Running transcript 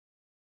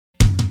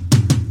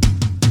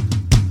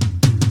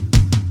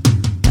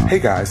Hey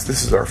guys,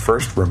 this is our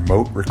first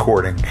remote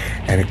recording,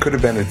 and it could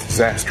have been a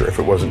disaster if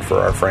it wasn't for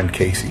our friend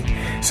Casey.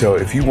 So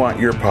if you want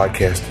your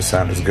podcast to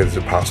sound as good as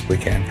it possibly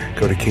can,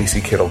 go to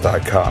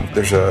CaseyKittle.com.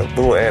 There's a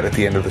little ad at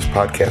the end of this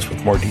podcast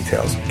with more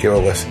details. Give a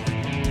listen.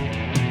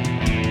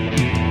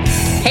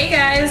 Hey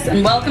guys,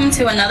 and welcome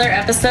to another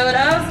episode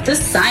of The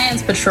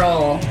Science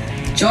Patrol.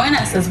 Join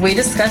us as we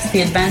discuss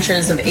the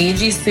adventures of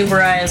Eiji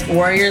Tsuburaya's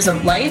Warriors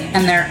of Light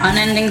and their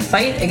unending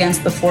fight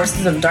against the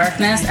forces of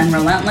darkness and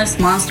relentless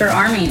monster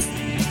armies.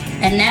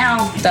 And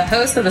now, the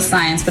hosts of The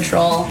Science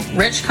Patrol,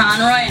 Rich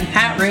Conroy and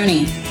Pat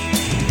Rooney.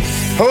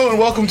 Hello and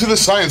welcome to The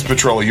Science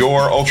Patrol,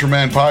 your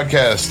Ultraman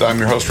podcast. I'm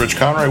your host, Rich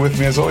Conroy. With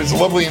me, as always, the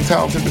lovely and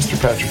talented Mr.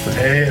 Patrick Rooney.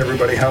 Hey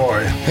everybody, how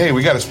are you? Hey,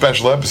 we got a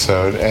special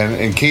episode, and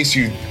in case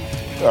you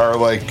are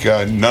like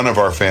none of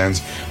our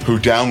fans who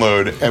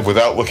download and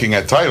without looking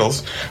at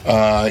titles,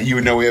 you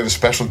would know we have a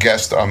special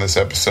guest on this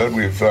episode.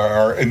 We've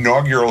our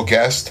inaugural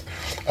guest.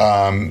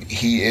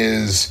 He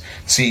is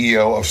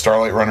CEO of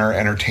Starlight Runner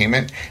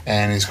Entertainment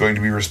and is going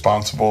to be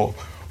responsible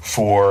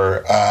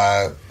for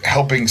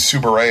helping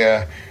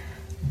Tsuburaya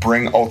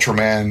bring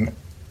Ultraman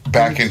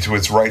back into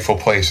its rightful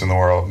place in the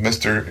world,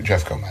 Mr.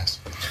 Jeff Gomez.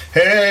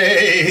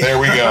 Hey! There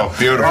we go.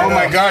 Beautiful. Oh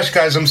my gosh,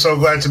 guys, I'm so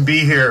glad to be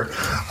here.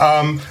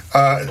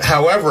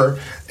 However,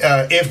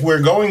 if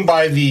we're going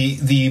by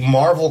the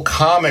Marvel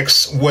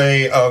Comics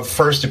way of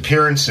first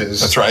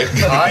appearances... That's right.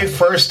 I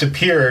first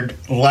appeared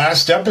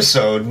last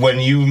episode when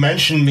you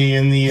mentioned me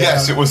in the...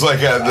 Yes, it was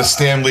like the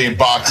Stanley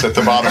box at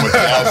the bottom with the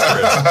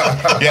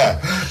asterisk. Yeah.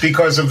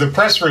 Because of the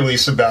press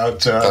release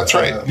about That's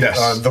right.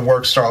 The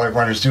work Starlight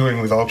Runner's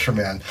doing with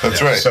Ultraman.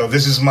 That's right. So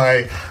this is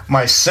my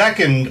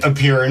second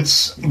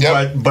appearance,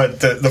 Yep. but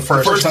the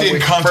first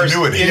in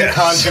continuity.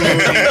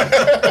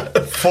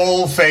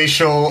 Full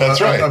facial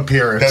That's right.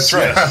 appearance. That's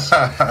right.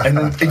 And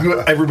then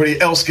everybody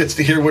else gets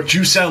to hear what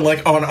you sound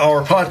like on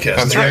our podcast.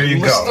 That's right. There you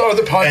Listen go.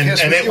 to the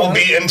podcast and it will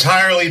be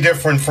entirely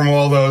different from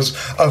all those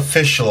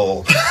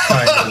official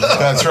kind of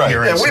That's right.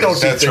 appearances. Yeah, we don't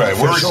do That's right.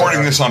 We're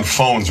recording this on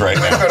phones right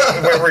now.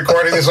 We're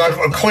recording this on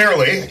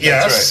clearly,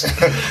 yes.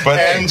 Right. But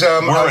and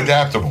we're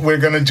adaptable. We're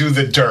going to do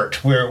the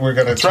dirt. We're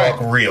going to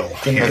talk right. real.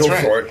 That's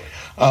right. for it.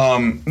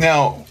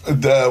 Now, a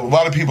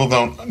lot of people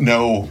don't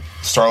know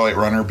Starlight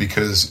Runner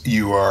because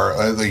you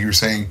are, like you were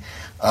saying,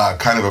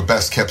 kind of a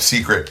best-kept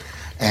secret,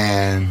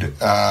 and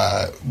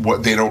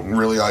what they don't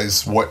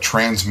realize what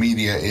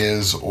transmedia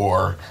is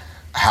or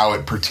how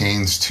it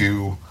pertains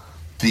to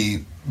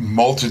the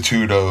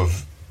multitude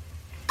of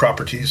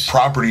properties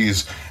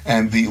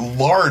and the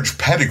large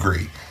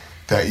pedigree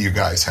that you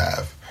guys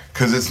have.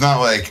 Because it's not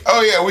like,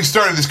 oh yeah, we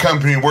started this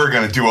company and we're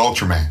going to do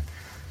Ultraman.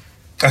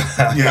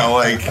 You know,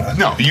 like,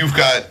 no, you've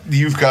got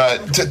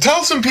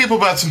tell some people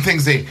about some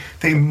things they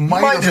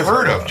might have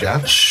heard of,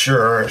 Jeff.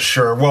 Sure.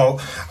 Well,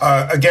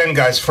 again,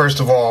 guys, first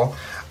of all,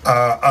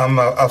 I'm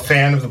a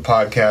fan of the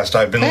podcast.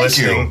 I've been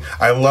listening. You.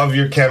 I love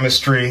your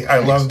chemistry. I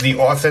love the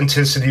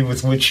authenticity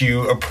with which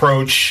you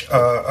approach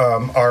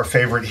our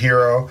favorite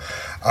hero.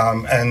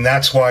 And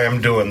that's why I'm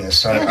doing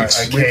this. I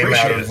came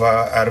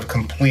out of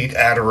complete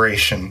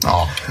adoration.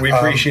 Oh, We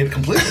appreciate it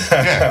completely.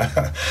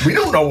 Yeah. We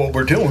don't know what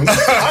we're doing.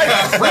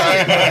 I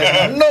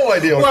have no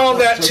idea. Well,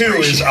 that too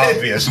is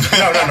obvious.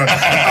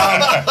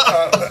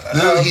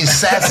 No. He's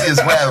sassy as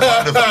well.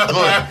 Wonderful.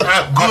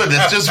 Good.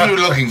 It's just what we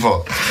were looking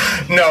for.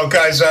 No,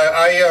 guys,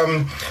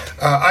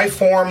 I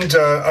formed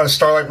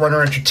Starlight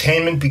Runner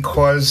Entertainment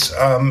because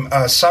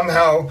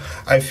somehow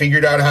I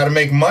figured out how to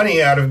make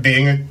money out of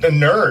being a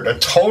nerd, a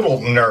total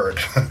nerd.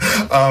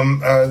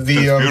 That's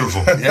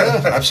beautiful.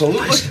 Yeah,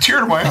 absolutely. It's a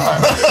tear to my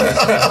eye.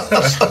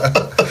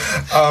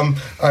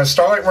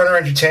 Starlight Runner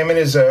Entertainment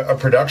is a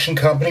production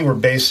company. We're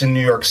based in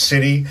New York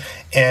City,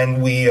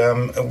 and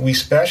we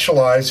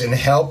specialize in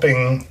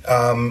helping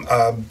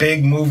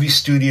big movie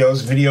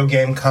studios, video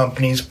game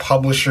companies,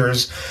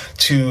 publishers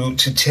to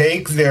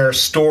take their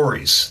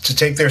stories, to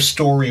take their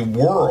story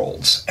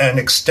worlds and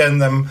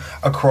extend them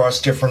across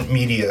different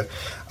media.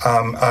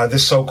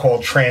 This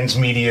so-called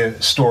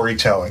transmedia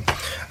storytelling.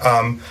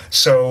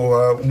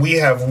 So we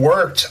have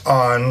worked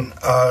on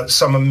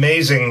some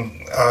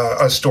amazing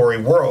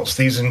story worlds.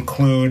 These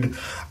include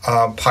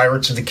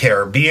Pirates of the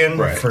Caribbean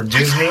for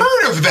Disney. I've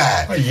heard of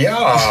that.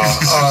 Yeah.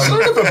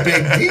 Sort of a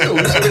big deal,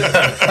 isn't it?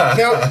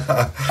 Now,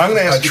 I'm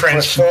going to ask you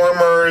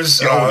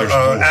Transformers,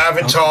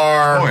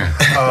 Avatar,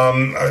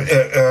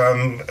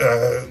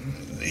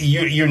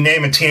 you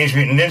name it, Teenage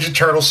Mutant Ninja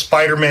Turtles,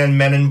 Spider-Man,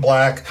 Men in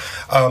Black,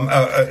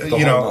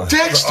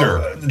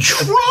 Dexter,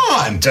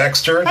 Tron.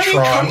 Dexter, I mean,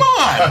 Tron. come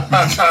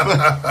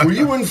on. Were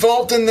you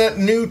involved in that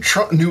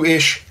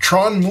new-ish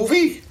Tron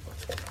movie?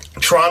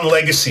 Tron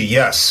Legacy,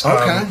 yes.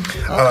 Okay.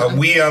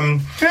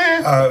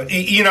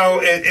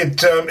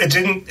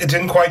 It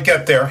didn't quite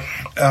get there,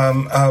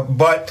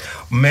 but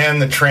man,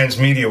 the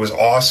transmedia was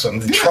awesome.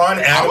 The Tron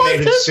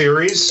animated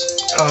series.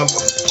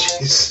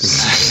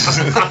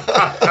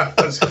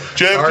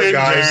 Jeff Sorry,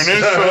 guys.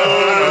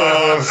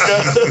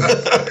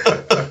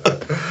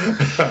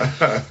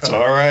 It's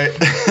all right.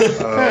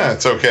 Yeah,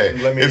 it's okay.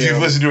 If you've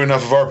listened to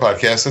enough of our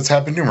podcast, that's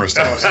happened numerous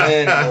times.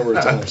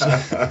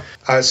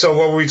 So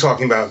what were we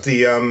talking about?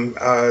 We were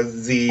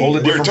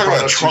talking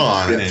about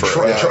Tron with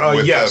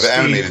the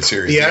animated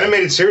series. The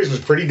animated series was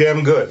pretty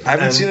damn good. I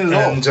haven't seen it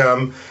at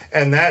all.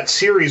 And that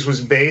series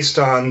was based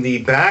on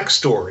the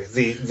backstory,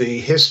 the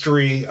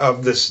history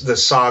of the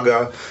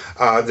saga,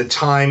 the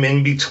time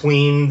in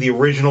between the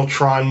original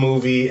Tron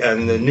movie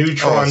and the new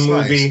Tron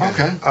movie. Nice.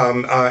 Okay.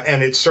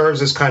 And it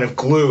serves as kind of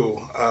glue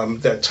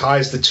that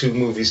ties the two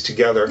movies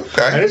together.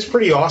 Okay. And it's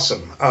pretty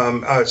awesome.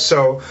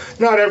 So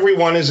not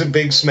everyone is a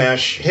big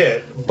smash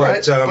hit,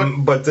 but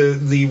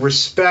the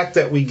respect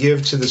that we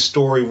give to the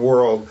story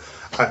world,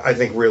 I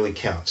think, really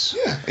counts.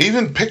 Yeah.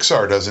 Even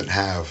Pixar doesn't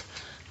have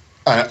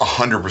a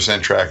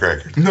 100% track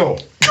record. No.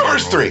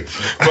 Cars 3.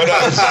 But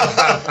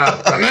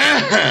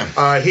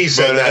he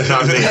said that,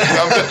 not me.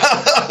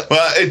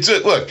 Well,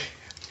 look,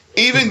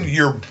 even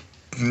your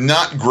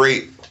not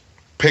great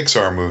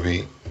Pixar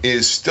movie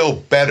is still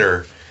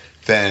better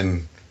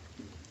than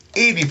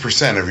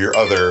 80% of your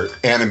other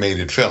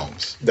animated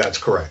films. That's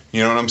correct.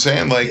 You know what I'm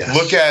saying? Like,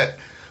 look at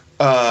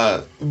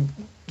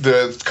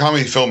the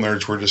Comedy Film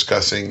Nerds were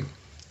discussing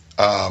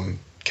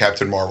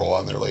Captain Marvel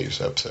on their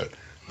latest episode.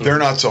 They're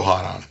not so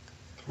hot on it.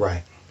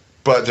 Right.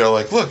 But they're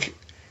like, look,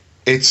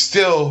 it's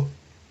still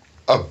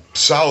a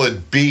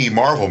solid B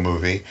Marvel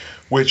movie,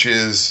 which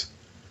is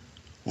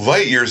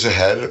light years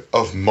ahead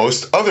of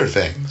most other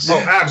things. Oh,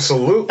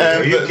 absolutely.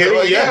 And are you kidding?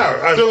 Like,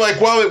 yeah. They're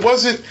like, well, it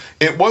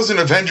wasn't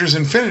Avengers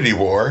Infinity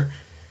War.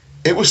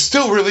 It was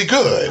still really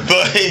good.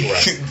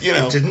 Like, you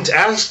know. It didn't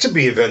ask to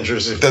be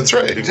Avengers Infinity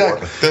War.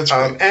 Exactly. That's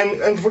right.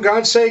 And for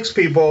God's sakes,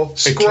 people,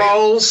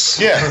 Skrulls.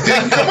 Yeah,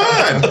 come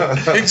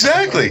on.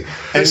 Exactly.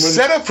 The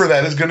setup for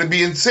that is going to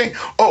be insane.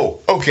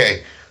 Oh,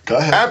 okay. Go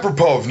ahead.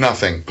 Apropos of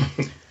nothing.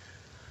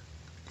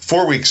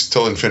 4 weeks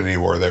till Infinity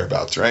War,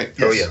 thereabouts, right?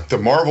 Oh, yeah. The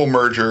Marvel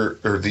merger,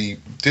 or the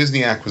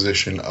Disney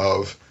acquisition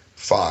of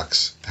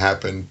Fox,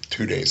 happened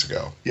 2 days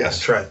ago. Yes.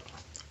 That's right.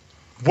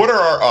 What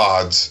are our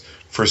odds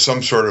for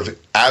some sort of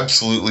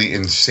absolutely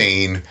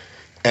insane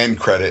end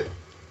credit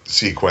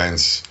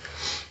sequence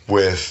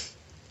with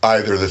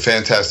either the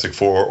Fantastic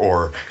Four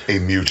or a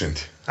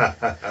mutant?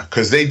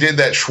 Because they did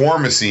that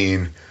shawarma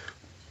scene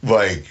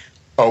like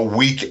a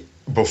week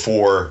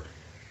before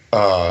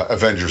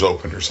Avengers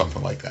opened or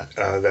something like that.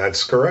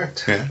 That's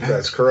correct. Yeah.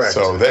 That's correct.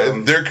 So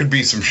there could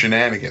be some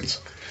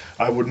shenanigans.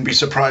 I wouldn't be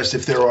surprised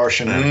if there are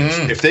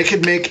shenanigans. If they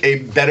could make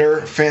a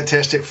better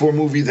Fantastic Four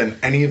movie than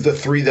any of the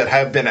three that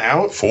have been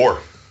out. 4.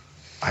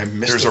 I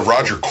missed There's a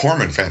Roger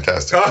Corman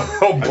Fantastic Four.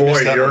 Oh, boy,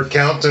 you're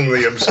counting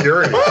the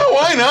obscurity. Well,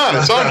 why not?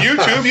 It's on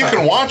YouTube. You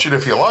can watch it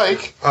if you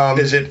like.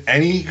 Is it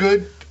any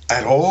good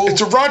at all?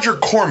 It's a Roger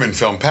Corman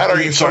film. Pat,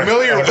 are you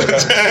familiar with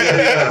it?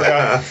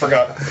 I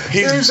forgot.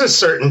 There's a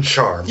certain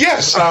charm.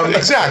 Yes,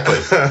 exactly.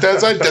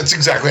 That's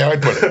exactly how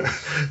I'd put it.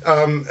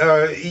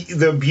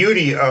 The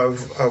beauty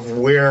of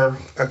where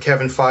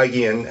Kevin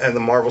Feige and the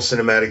Marvel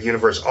Cinematic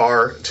Universe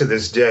are to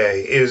this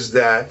day is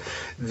that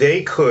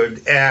they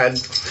could add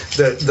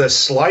the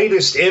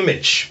slightest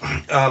image,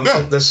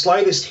 the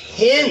slightest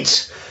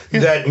hint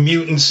that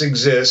mutants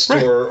exist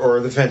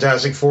or the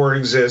Fantastic Four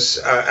exists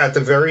at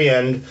the very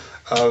end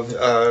of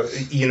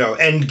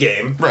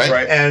Endgame,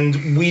 right?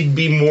 And we'd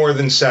be more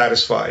than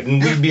satisfied,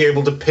 and we'd be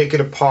able to pick it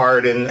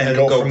apart and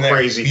go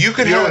crazy. You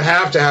don't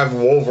have to have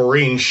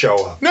Wolverine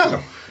show up. No,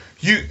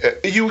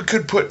 you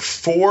could put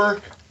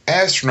 4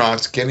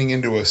 astronauts getting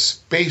into a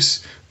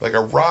space like a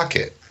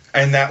rocket.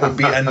 And that would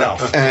be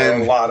enough for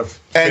a lot of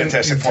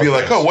Fantastic Four. And you'd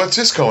be like, oh, what's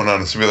this going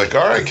on? It's be like,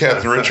 all right,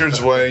 Captain Richards,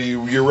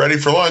 you're ready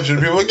for lunch. And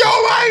people are like,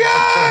 oh,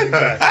 my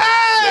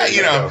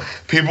God!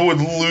 People would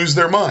lose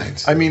their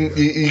minds. I mean,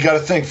 you got to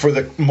think, for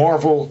the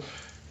Marvel,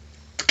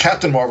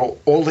 Captain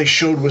Marvel, all they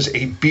showed was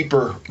a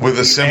beeper with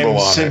a symbol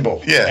on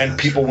it. Yeah. And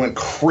people went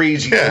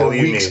crazy for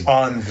weeks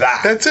on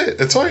that. That's it.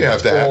 That's all you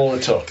have to have. All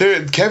it took.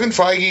 Kevin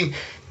Feige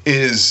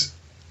is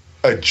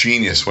a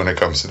genius when it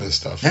comes to this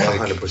stuff. Yeah,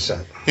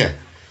 100%. Yeah.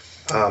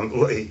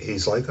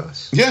 He's like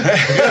us. Yeah.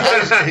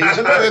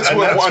 That's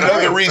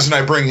another reason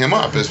I bring him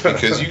up is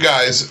because you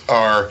guys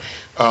are.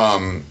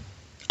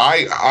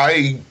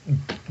 I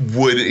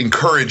would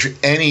encourage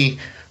any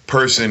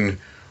person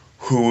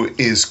who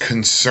is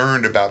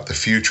concerned about the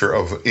future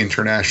of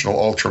International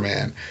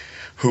Ultraman,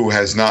 who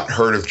has not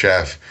heard of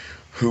Jeff,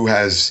 who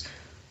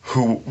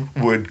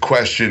would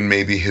question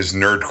maybe his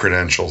nerd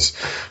credentials.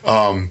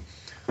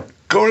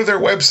 Go to their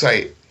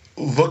website,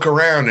 look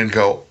around, and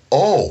go,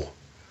 oh,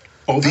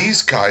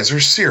 these guys are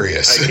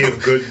serious. I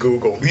give good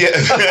Google. Yeah.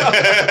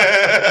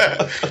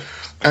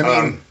 I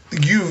mean,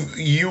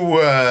 you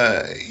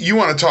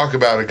want to talk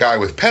about a guy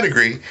with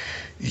pedigree.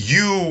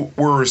 You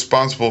were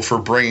responsible for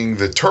bringing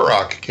the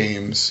Turok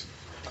games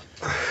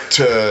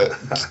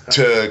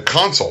to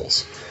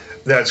consoles.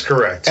 That's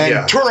correct.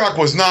 And Turok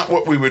was not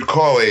what we would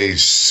call a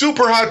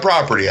super hot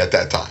property at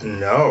that time.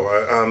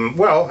 No.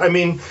 Well, I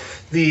mean,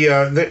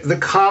 the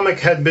comic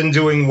had been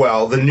doing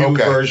well. The new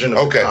version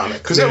of the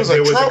comic, because that was a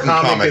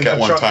Troughton comic at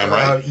one time,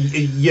 right?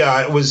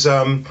 Yeah, it was.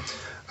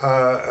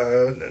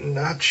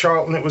 not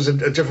Charlton. It was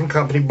a different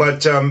company,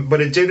 but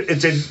it did.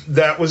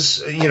 That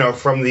was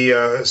from the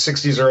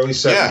 60s, early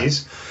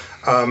 70s.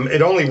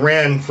 It only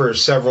ran for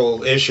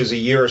several issues, a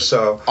year or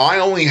so. I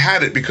only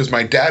had it because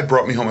my dad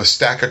brought me home a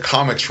stack of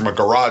comics from a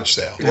garage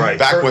sale. Right.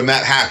 Back when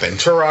that happened.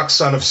 Turok,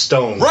 Son of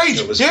Stone. Right.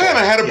 Yeah, and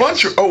I had a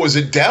bunch of. Oh, was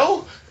it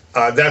Dell?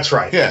 That's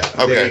right. Yeah.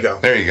 Okay. There you go.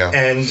 There you go.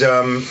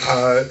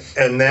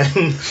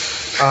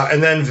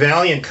 And then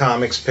Valiant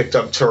Comics picked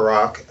up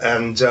Turok,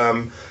 and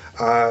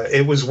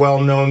it was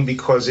well known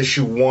because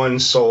issue 1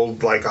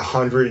 sold like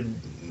 100.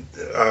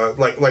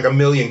 Like 1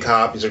 million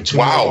copies or 2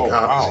 million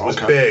copies. It was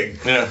big.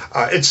 Yeah.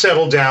 It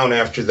settled down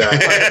after that.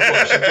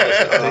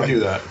 They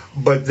do that.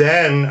 But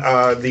then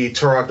the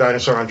Turok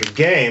Dinosaur Hunter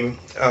game,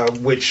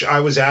 which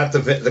I was at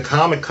the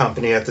comic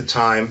company at the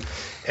time,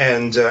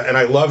 and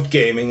I loved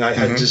gaming. I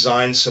had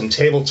designed some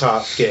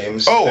tabletop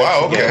games. Oh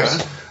wow! Okay.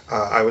 Games.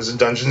 I was a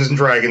Dungeons and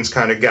Dragons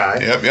kind of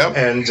guy. Yep.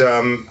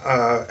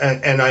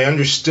 And I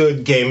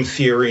understood game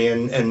theory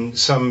and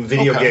some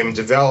video game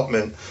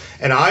development.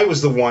 And I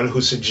was the one who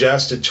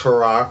suggested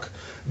Turok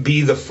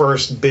be the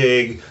first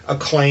big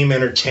Acclaim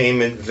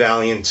Entertainment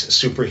Valiant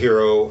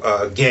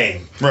superhero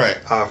game. Right.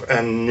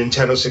 And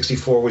Nintendo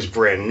 64 was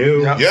brand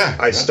new. Yeah.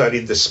 I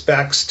studied the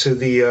specs to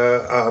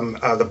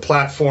the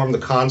platform, the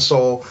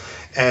console,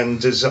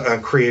 and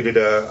created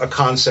a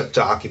concept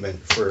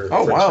document for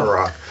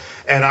Turok.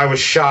 And I was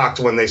shocked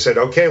when they said,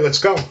 "Okay, let's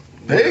go."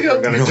 There you go.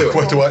 We're gonna do it.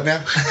 What to what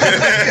now?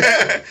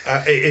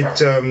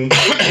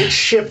 It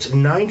shipped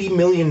 $90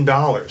 million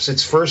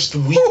its first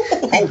week.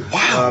 Oh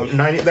wow!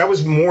 90. That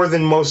was more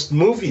than most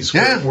movies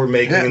were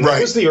making, and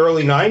that was the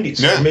early '90s,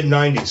 mid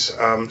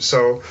 '90s.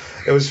 So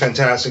it was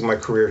fantastic. My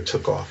career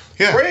took off.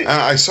 Yeah, great.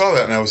 I saw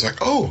that and I was like,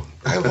 "Oh,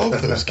 I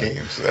love those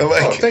games."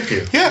 Thank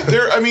you. Yeah,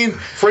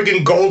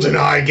 friggin'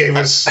 GoldenEye gave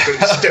us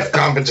stiff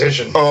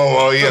competition.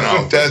 Oh,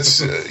 well,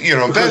 that's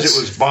because it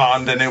was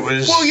Bond and it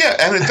was. Well, yeah,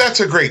 and that's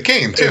a great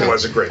game too. It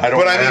was a great.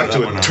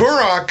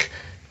 Turok.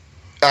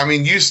 I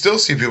mean, you still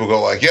see people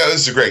go like, "Yeah,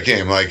 this is a great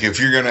game." Like, if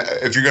you're gonna,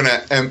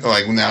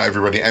 like now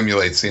everybody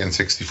emulates the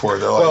N64.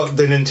 They're like, well,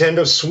 the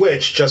Nintendo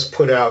Switch just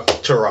put out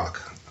Turok.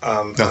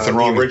 Nothing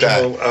wrong with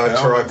that. The original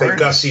Turok, they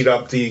gussied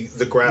up the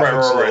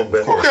graphics a little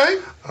bit. Okay.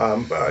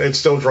 It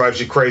still drives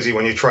you crazy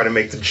when you try to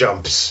make the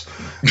jumps.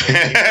 You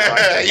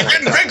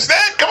couldn't fix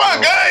that? Come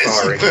on,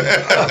 guys. Sorry.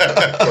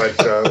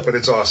 But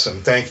it's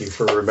awesome. Thank you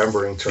for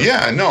remembering Turok.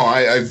 Yeah, no,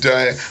 I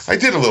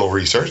did a little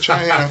research.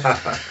 Let's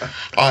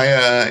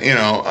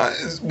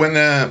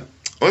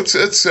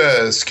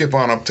skip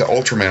on up to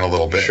Ultraman a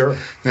little bit. Sure.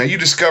 Now, you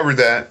discovered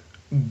that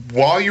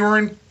while you were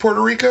in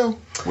Puerto Rico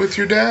with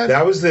your dad?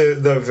 That was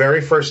the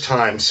very first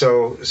time.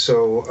 So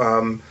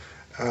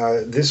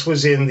this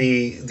was in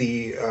the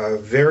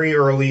very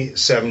early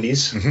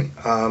 70s.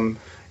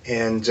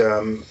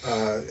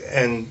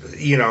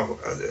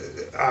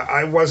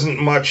 I wasn't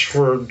much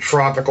for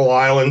tropical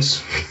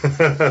islands.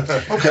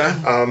 Okay.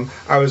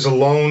 I was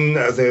alone.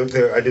 I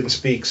didn't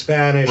speak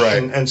Spanish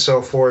and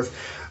so forth,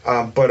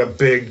 but a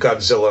big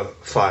Godzilla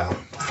file.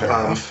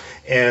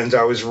 And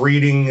I was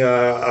reading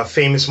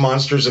Famous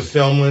Monsters of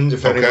Filmland,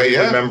 if anybody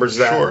remembers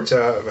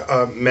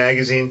that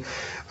magazine.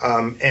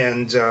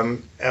 And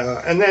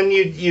then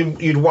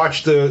you'd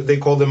watch they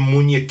call them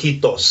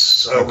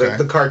muñequitos,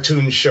 the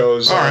cartoon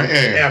shows,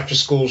 after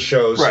school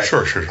shows,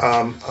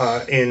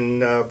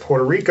 in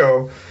Puerto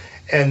Rico.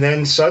 And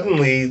then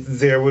suddenly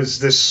there was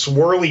this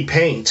swirly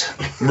paint,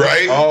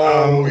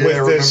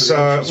 with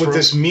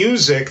this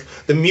music.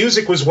 The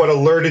music was what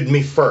alerted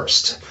me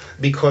first,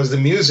 because the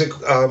music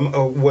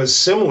was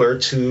similar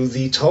to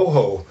the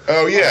Toho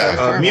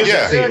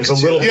music themes a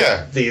little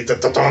bit.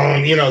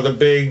 The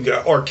big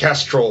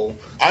orchestral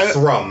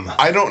thrum.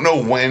 I don't know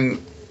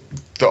when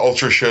the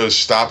Ultra shows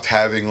stopped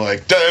having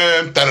like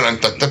dun, dun, dun,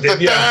 dun, dun, dun,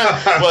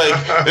 dun. Like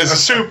there's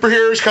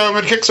superheroes come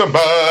and kick some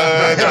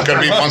butt. There's gonna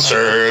be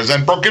monsters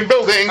and broken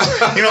buildings.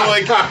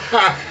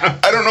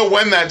 I don't know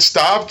when that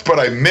stopped, but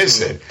I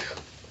miss it.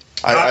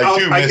 I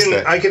do miss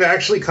that. I can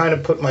actually kind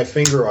of put my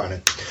finger on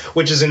it,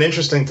 which is an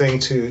interesting thing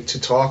to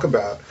talk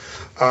about.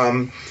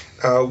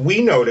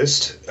 We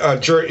noticed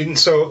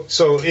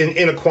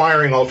in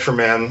acquiring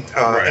Ultraman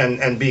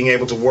and being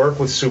able to work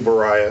with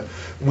Tsuburaya,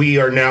 we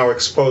are now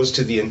exposed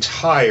to the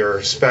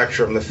entire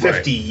spectrum, the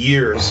 50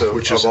 years of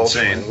Ultraman,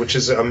 insane. Which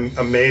is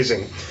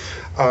amazing.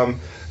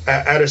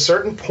 At a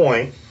certain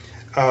point,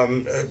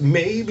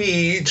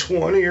 maybe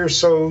 20 or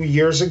so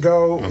years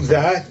ago,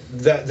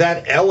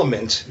 that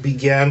element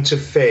began to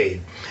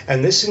fade,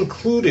 and this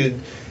included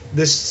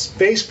the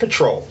space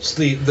patrols,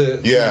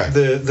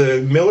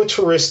 the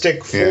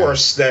militaristic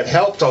force that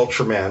helped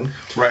Ultraman,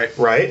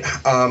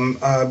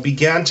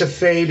 began to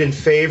fade in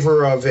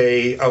favor of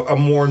a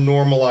more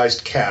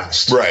normalized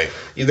cast. Right.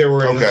 They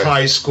were in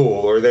high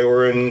school, or they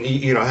were in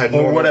had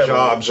normal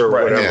jobs or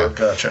whatever. Yeah,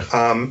 gotcha.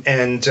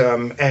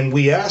 And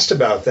we asked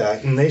about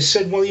that, and they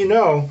said, well,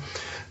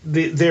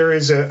 there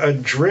is a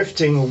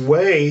drifting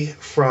away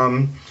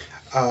from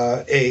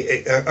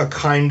a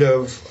kind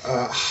of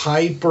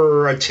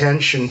hyper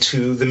attention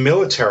to the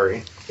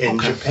military in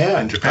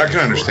Japan. I can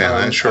understand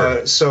that,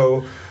 sure.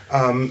 So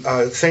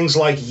things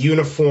like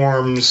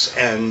uniforms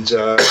and,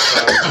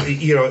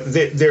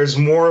 there's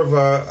more of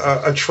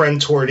a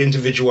trend toward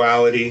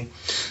individuality,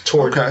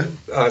 toward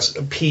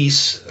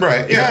peace,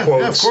 right?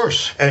 Of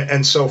course,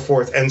 and so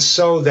forth. And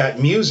so that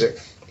music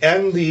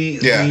and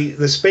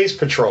the space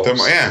patrols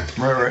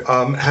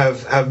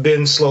have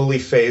been slowly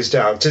phased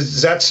out.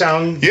 Does that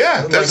sound?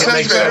 Yeah, that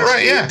sounds about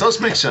right. Yeah, it does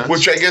make sense.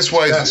 Which I guess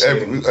why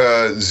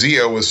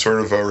Zeo was sort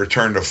of a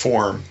return to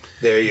form.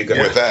 There you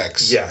go. With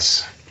X.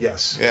 Yes.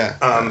 Yeah.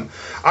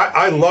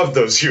 I love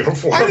those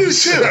uniforms. I do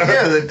too.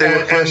 Yeah,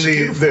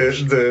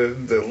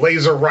 the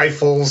laser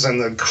rifles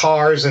and the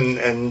cars and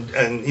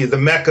the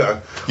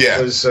mecha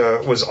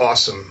was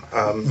awesome.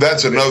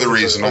 That's another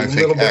reason I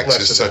think X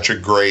is such a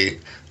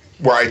great.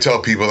 Where I tell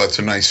people that's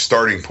a nice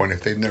starting point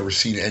if they've never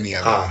seen any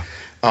of it.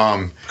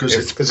 Because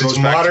it's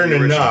modern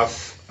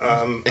enough.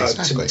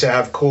 To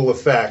have cool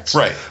effects,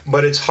 right?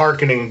 But it's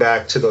hearkening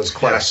back to those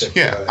classic.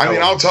 Yeah, I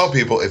mean, I'll tell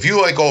people if you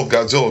like old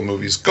Godzilla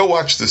movies, go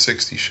watch the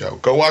 '60s show.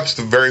 Go watch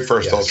the very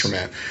first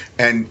Ultraman,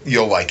 and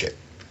you'll like it.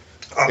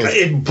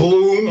 It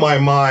blew my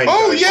mind.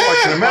 Oh yeah,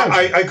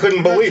 I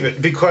couldn't believe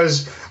it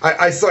because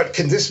I thought,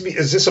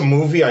 is this a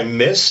movie I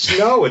missed?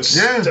 No, it's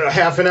a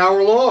half an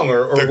hour long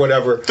or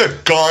whatever. The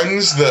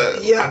guns,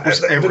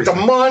 the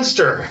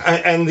monster,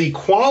 and the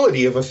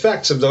quality of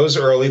effects of those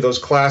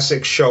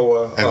classic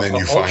Showa. And then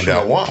you find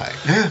out why.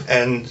 Yeah,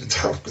 and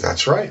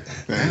that's right.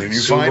 And then you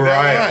find out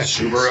why.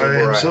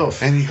 Tsuburaya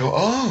himself. And you go,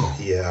 oh.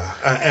 Yeah,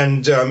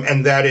 and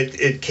that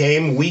it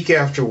came week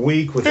after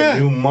week with a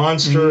new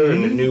monster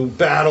and a new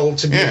battle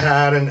to be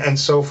had and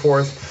so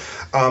forth.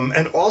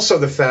 And also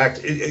the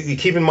fact, you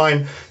keep in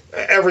mind,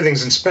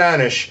 everything's in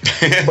Spanish,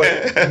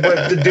 but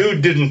the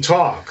dude didn't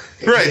talk.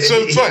 Right, so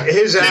it's like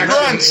his accent,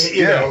 grunts.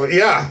 He grunts.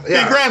 Yeah,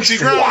 it's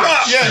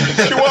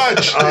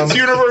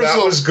universal.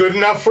 That was good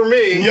enough for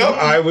me. Yep.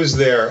 I was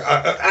there,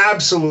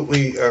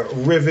 absolutely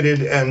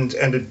riveted and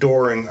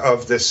adoring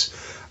of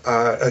this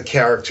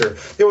character.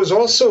 There was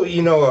also,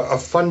 a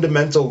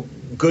fundamental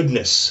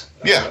goodness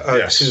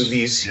to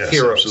these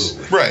heroes.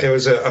 Absolutely. Right. There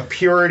was a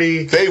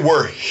purity. They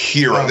were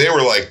heroes.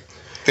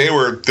 They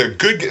were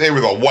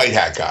the white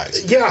hat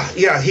guys.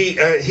 Yeah.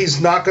 He's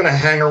not going to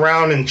hang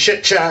around and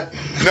chit chat.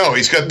 No,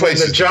 he's got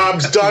places. When the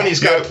job's done, he's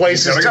got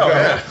places to go.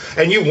 Yeah.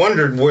 And you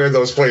wondered where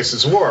those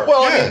places were.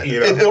 Well,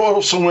 it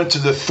also went to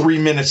the 3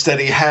 minutes that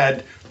he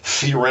had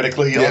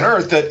theoretically on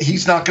Earth, that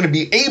he's not going to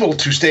be able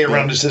to stay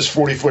around as this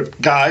 40-foot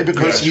guy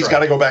because he's got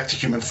to go back to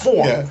human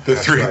form. Yeah, the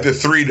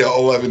 3 to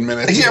 11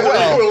 minutes. Yeah,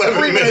 well,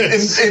 3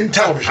 minutes in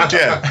television.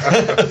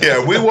 Yeah,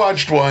 we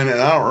watched one,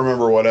 and I don't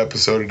remember what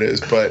episode it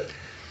is, but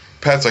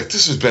Pat's like,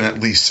 this has been at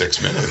least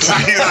 6 minutes.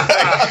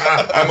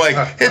 I'm like,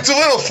 it's a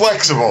little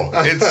flexible.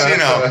 It's,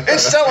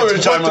 it's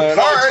television time.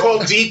 It's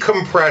called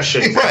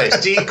decompression. Right.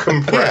 It's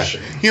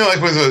decompression. Yeah. Like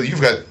when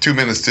you've got 2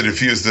 minutes to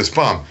defuse this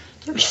bomb.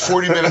 There's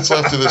 40 minutes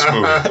left of this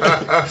movie.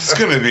 It's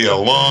going to be a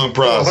long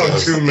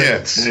process. 2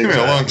 minutes. Yeah, it's going to be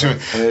a long 2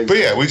 minutes. But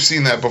yeah, we've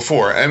seen that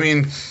before. I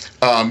mean,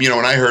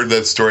 when I heard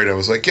that story, I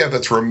was like, yeah,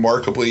 that's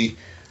remarkably.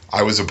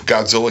 I was a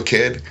Godzilla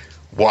kid,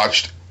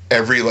 watched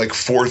every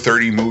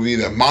 4:30 movie.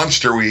 That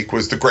Monster Week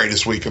was the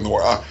greatest week in the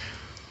world.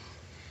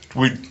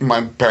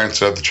 My parents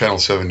had the Channel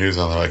 7 News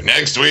on. They're like,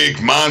 next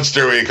week,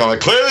 Monster Week. I'm like,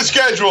 clear the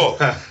schedule.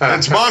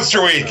 It's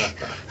Monster Week.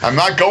 I'm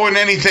not going to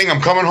anything. I'm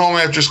coming home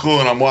after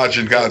school and I'm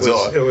watching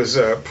Godzilla. It was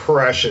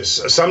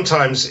precious.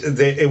 Sometimes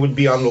it would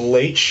be on the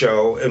Late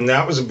Show, and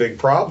that was a big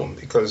problem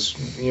because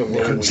we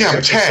were 6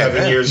 or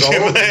 7 years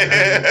old.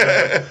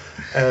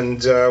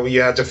 And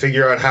you had to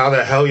figure out how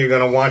the hell you're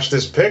going to watch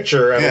this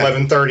picture at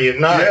 11:30 at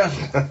night. Yeah.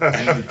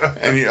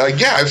 And you're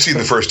like, I've seen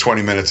the first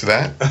 20 minutes of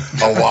that.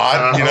 A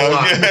lot, I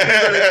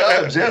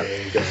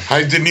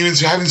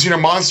haven't seen a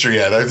monster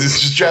yet.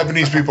 It's just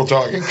Japanese people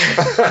talking.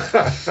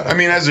 I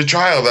mean, as a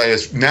child, I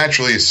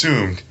naturally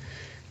assumed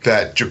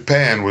that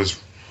Japan was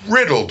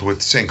riddled with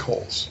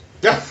sinkholes.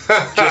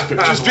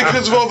 just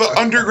because of all the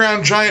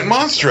underground giant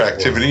monster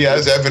activity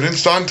as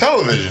evidenced on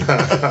television.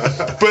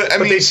 But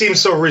they seem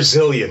so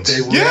resilient.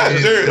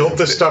 They built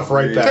the stuff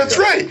right back. That's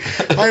right.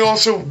 I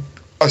also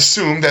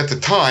assumed at the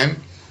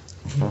time,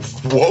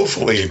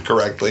 woefully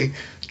incorrectly,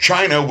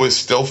 China was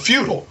still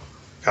feudal.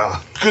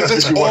 Because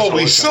that's all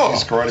we saw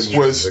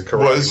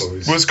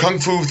was kung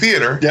fu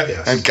theater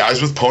and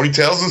guys with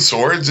ponytails and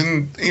swords,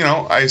 and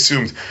I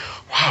assumed,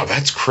 wow,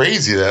 that's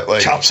crazy that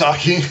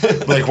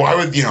Chopsaki. Why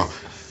would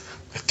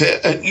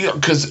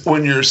because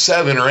when you're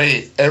 7 or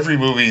 8, every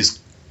movie's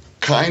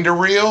kind of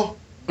real,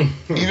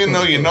 even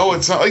though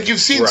it's not. You've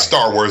seen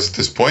Star Wars at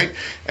this point,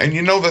 and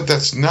you know that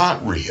that's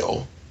not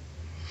real.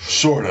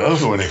 Sort of,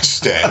 to an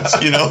extent,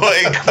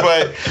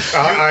 but...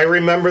 I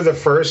remember the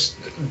first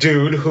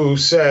dude who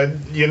said,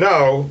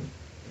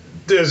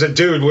 there's a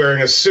dude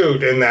wearing a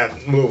suit in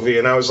that movie,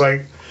 and I was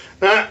like,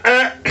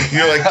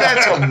 You're like,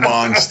 that's a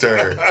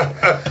monster.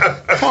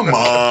 Come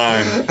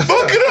on.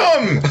 Look at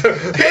him.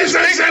 He's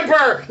a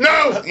zipper.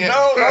 No.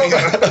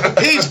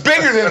 He's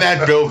bigger than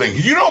that building.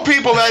 You know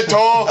people that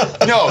tall?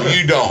 No,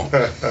 you don't.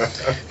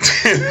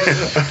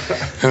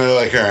 And they're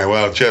like, all right,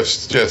 well,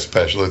 Jeff's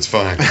special. It's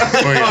fine.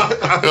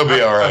 He'll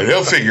be all right.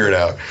 He'll figure it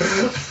out.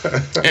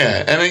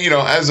 Yeah, and then,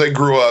 as I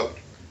grew up,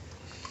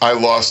 I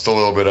lost a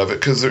little bit of it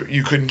because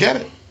you couldn't get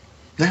it.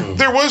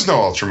 There was no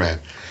Ultraman.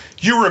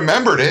 You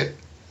remembered it.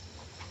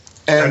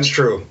 And, that's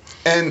true.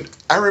 And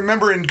I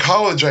remember in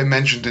college I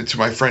mentioned it to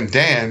my friend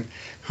Dan,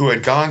 who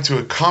had gone to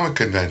a comic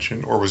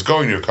convention, or was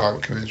going to a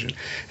comic convention,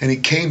 and he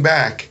came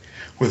back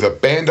with a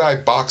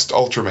Bandai boxed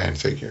Ultraman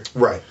figure.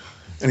 Right.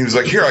 And he was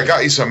like, here, I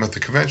got you some at the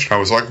convention. I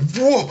was like,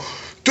 whoa,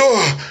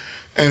 duh.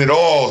 And it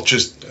all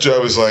just, I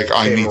was like,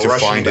 I need to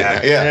find it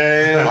now.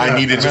 Yeah. I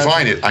needed to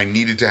find it. I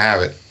needed to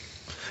have it.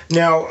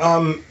 Now,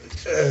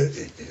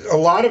 a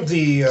lot of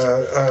the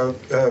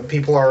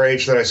people our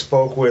age that I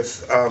spoke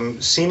with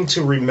seem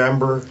to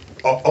remember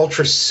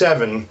Ultra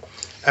 7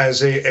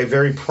 as a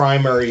very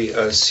primary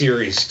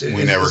series.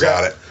 We never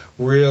got it.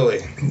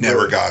 Really?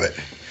 Never got it.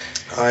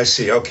 I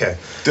see. Okay.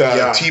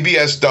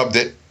 TBS dubbed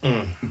it,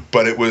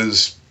 but it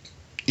was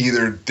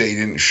either they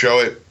didn't show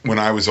it when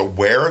I was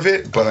aware of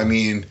it, but I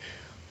mean,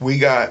 we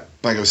got,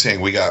 like I was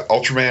saying, we got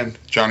Ultraman,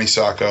 Johnny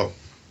Sacco.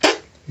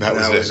 That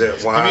was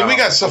it. Wow. I mean, we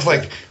got stuff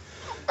like,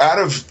 out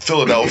of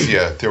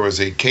Philadelphia, there was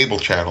a cable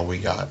channel we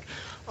got.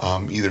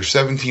 Either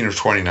 17 or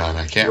 29,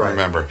 I can't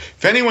remember.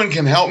 If anyone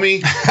can help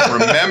me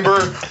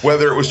remember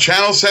whether it was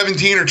channel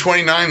 17 or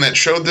 29 that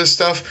showed this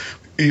stuff,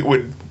 it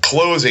would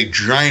close a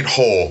giant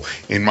hole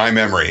in my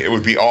memory. It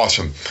would be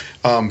awesome.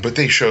 But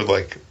they showed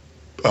like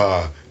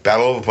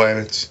Battle of the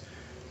Planets,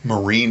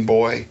 Marine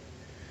Boy,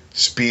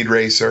 Speed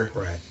Racer,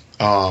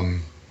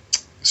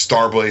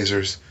 Star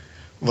Blazers,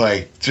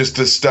 like just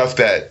the stuff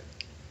that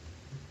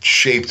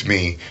shaped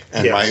me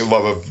and my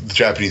love of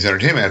Japanese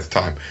entertainment at the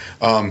time.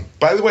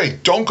 By the way,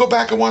 don't go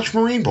back and watch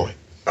Marine Boy.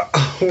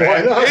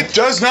 Why not? It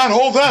does not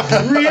hold up.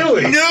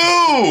 Really?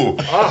 No.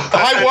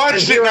 I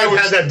watched it. And I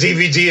had that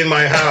DVD in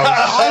my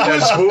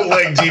house. That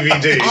bootleg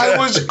DVD. I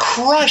was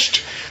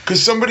crushed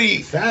because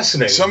somebody's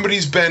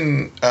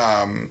been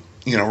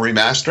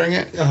remastering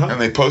it,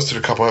 and they posted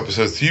a couple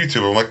episodes to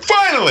YouTube. I'm like,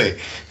 finally,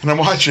 and I'm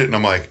watching it, and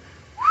I'm like,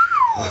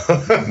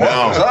 no,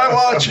 I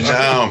watch it.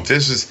 No,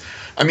 this is.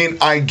 I mean,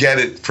 I get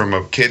it from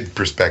a kid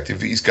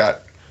perspective. He's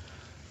got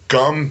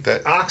gum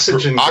that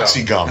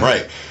oxy gum,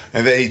 right?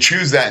 And then he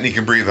chews that and he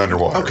can breathe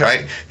underwater,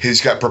 right? He's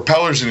got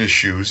propellers in his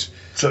shoes.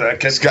 So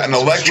he's got an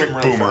electric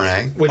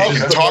boomerang. Which is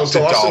the most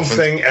awesome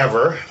thing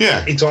ever.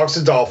 Yeah. He talks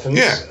to dolphins.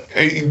 Yeah.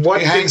 He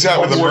hangs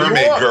out with a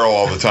mermaid girl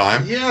all the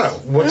time. Yeah.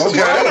 He's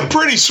got a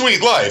pretty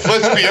sweet life,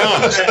 let's be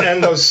honest.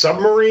 And those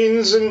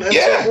submarines and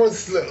so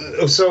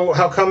forth. So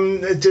how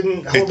come it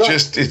didn't hold up?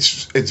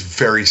 It's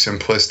very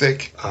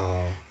simplistic.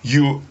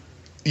 You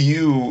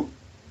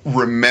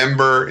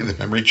remember, the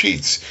memory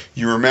cheats.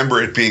 You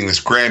remember it being this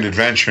grand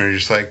adventure, and you're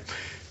just like,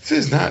 this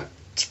is not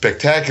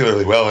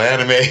spectacularly well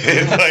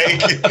animated.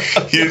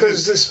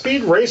 Because the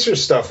Speed Racer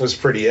stuff was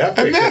pretty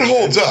epic. And that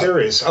holds up.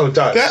 Serious. Oh, it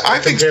does. I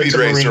think Speed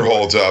Racer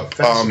holds up.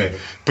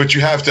 But you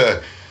have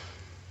to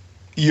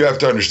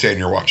understand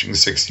you're watching the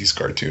 60s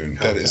cartoon.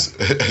 That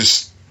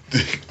is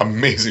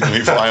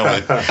amazingly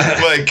violent.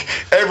 Like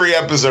every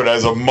episode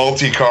has a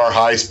multi-car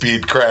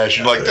high-speed crash.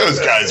 You're like, those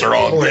guys are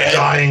all dead.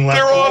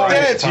 They're all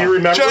dead. Do you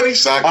remember? Johnny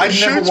Sacco shoots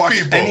people. I never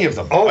watched any of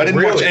them. I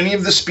didn't watch any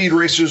of the Speed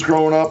Racers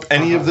growing up.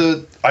 Any of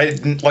the,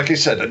 like I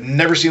said, I'd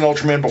never seen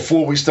Ultraman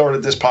before we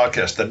started this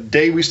podcast. The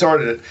day we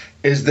started it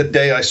is the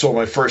day I saw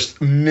my first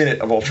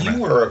minute of Ultraman.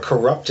 You are a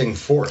corrupting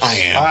force. I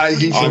am.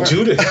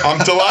 I'm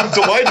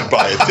delighted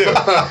by it too.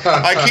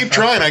 I keep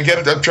trying. I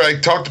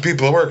talk to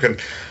people at work, and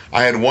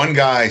I had one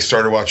guy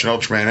started watching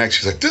Ultraman X.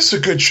 He's like, "This is a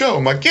good show."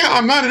 I'm like, "Yeah,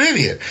 I'm not an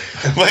idiot.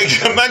 Like,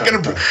 I'm not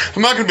gonna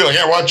be like,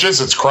 yeah, watch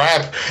this. It's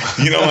crap."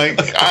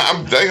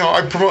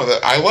 I promote that.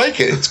 I like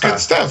it. It's good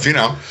stuff.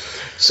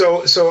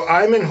 So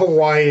I'm in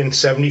Hawaii in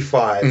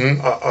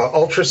 '75.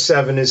 Ultra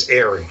 7 is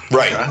airing.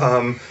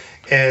 Right.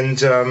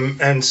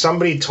 And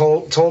somebody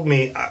told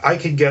me I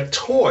could get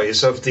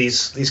toys of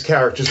these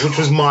characters, which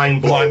was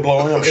mind-blowing.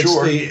 I'm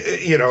sure.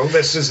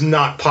 This is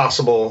not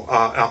possible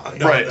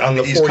on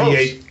the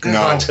 48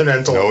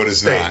 continental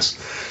states.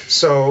 Not.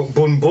 So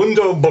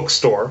Bunbundo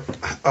Bookstore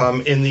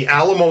in the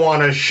Ala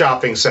Moana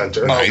Shopping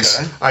Center. Nice.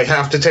 Okay. I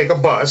have to take a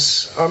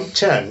bus. I'm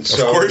 10.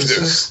 So of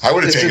course, I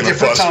would have taken a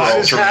bus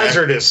for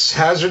Ultraman.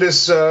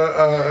 Hazardous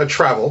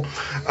travel.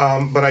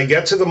 But I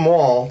get to the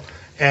mall.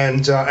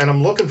 And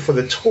I'm looking for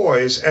the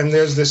toys, and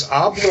there's this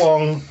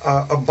oblong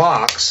a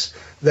box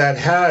that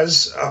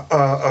has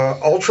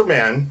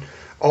Ultraman,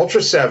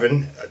 Ultra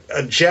 7,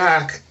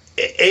 Jack,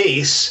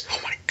 Ace, oh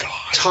my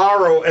God,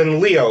 Taro, and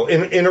Leo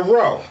in a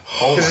row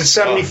because it's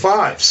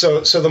 75.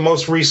 So the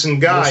most recent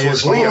guy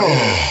is Leo,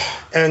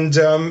 and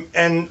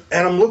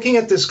I'm looking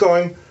at this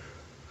going,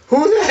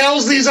 who the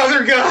hell's these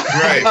other guys?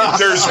 Right.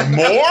 There's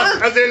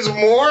more? There's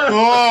more?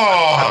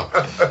 Oh.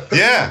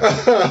 Yeah.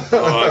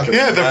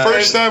 Yeah, the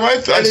first time I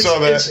saw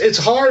that. It's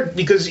hard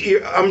because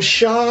I'm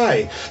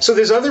shy. So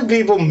there's other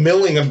people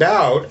milling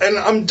about, and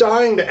I'm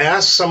dying to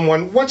ask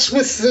someone, what's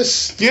with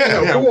this?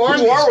 Yeah. Who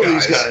are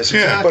these guys?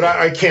 Yeah. But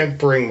I can't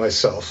bring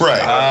myself. Right.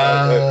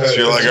 So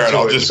you're like, all right,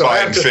 I'll just buy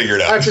it and figure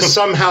it out. I have to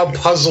somehow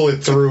puzzle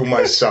it through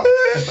myself.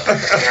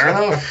 Fair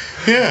enough.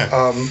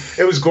 Yeah.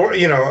 It was,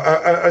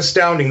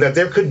 astounding that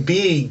there could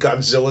be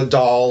Godzilla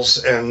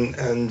dolls and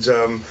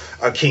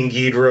a King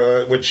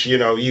Ghidorah, which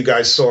you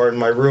guys saw in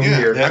my room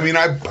here. I mean,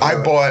 I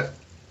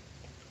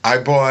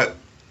bought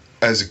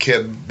as a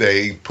kid.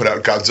 They put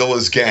out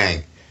Godzilla's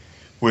Gang,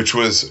 which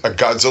was a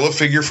Godzilla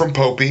figure from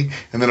Popey,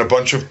 and then a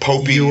bunch of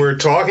Popey. You were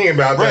talking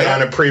about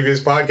that on a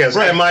previous podcast.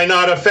 Right. Am I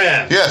not a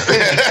fan? Yeah.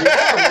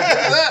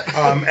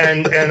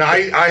 And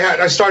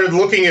I started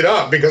looking it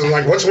up because I'm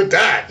like, what's with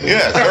that?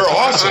 Yeah, they're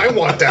awesome. I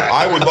want that.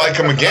 I would like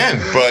them again,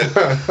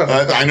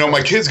 but I know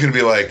my kid's going to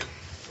be like,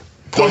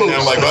 pointing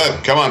out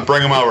like, come on,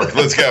 bring them over.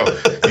 Let's go.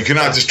 You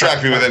cannot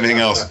distract me with anything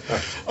else.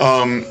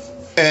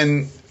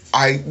 And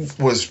I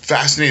was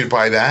fascinated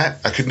by that.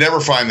 I could never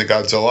find the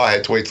Godzilla. I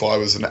had to wait till I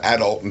was an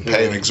adult and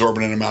pay an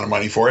exorbitant amount of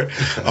money for it.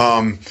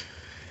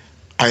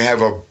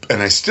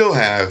 I still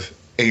have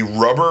a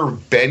rubber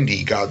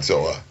bendy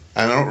Godzilla.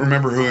 I don't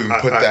remember who even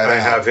put that out. I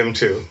have him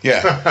too.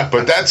 Yeah,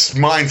 but that's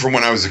mine from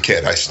when I was a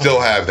kid. I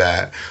still have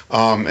that.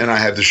 And I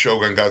had the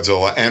Shogun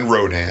Godzilla and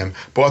Rodan.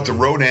 Bought the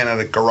Rodan at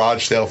a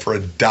garage sale for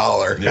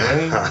 $1.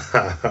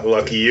 Yeah.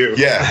 Lucky you.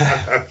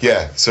 Yeah.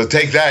 Yeah. So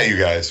take that, you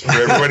guys. For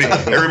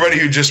everybody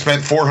who just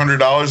spent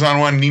 $400 on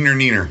one,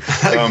 neener.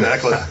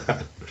 Exactly.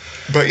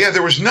 But yeah,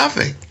 there was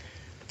nothing.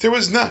 There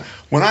was not.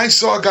 When I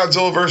saw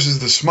Godzilla versus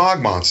the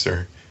Smog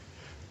Monster,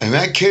 and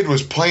that kid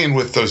was playing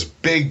with those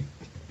big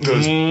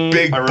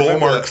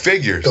Bullmark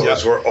figures.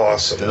 Those were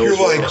awesome. You're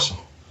like,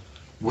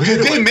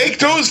 did they make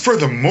those for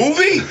the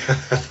movie?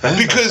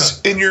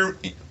 Because you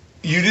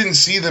didn't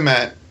see them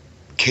at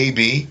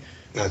KB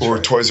or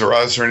Toys R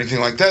Us or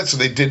anything like that, so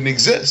they didn't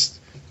exist.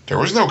 There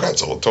was no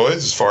Godzilla toys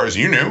as far as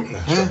you knew.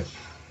 That's right.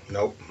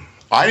 Nope.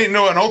 I didn't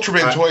know an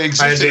Ultraman toy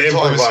existed. I had to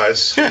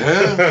improvise.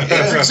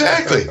 Yeah,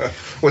 exactly.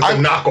 With a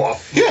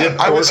knockoff. Yeah,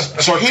 I was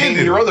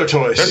handed your other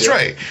toys. That's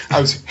right.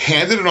 I was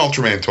handed an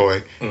Ultraman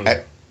toy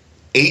at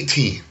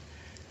 18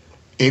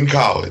 in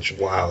college.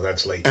 Wow,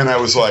 that's late. And I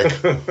was like,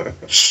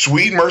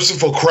 sweet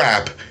merciful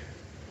crap,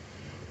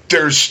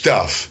 there's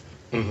stuff.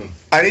 Mm-hmm.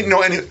 I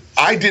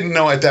didn't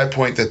know at that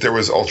point that there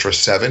was Ultra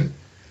 7.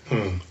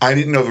 I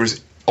didn't know there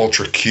was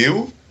Ultra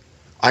Q.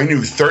 I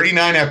knew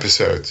 39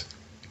 episodes.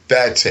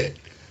 That's it.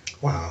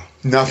 Wow.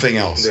 Nothing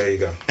else. There you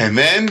go. And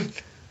then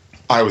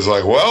I was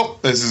like, well,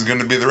 this is going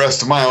to be the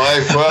rest of my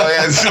life.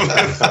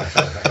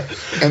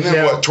 And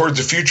then Towards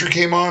the Future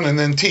came on, and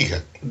then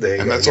Tika.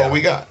 And that's all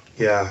we got.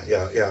 Yeah.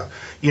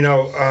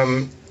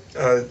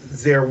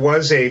 There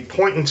was a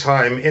point in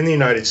time in the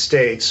United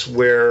States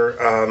where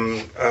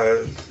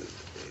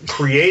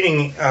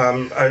creating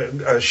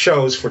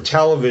shows for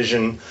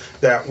television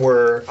that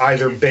were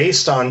either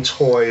based on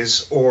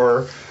toys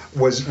or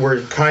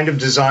were kind of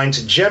designed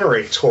to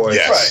generate toys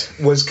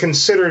was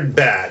considered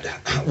bad,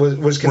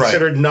 was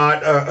considered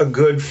not a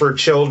good for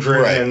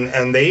children,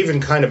 and they even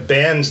kind of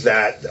banned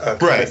that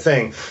kind of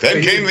thing.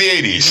 Then came the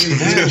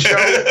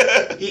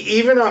 80s.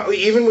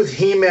 Even with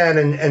He-Man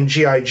and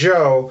G.I.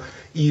 Joe,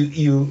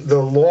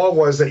 the law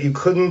was that you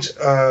couldn't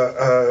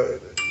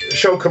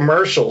show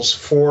commercials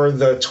for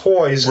the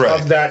toys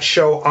of that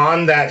show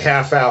on that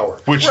half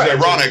hour. Which is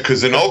ironic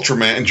because in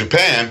Ultraman in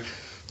Japan,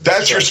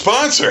 that's your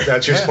sponsor.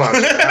 That's your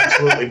sponsor.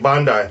 Absolutely,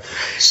 Bandai.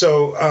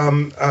 So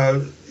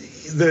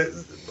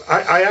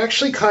I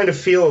actually kind of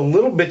feel a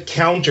little bit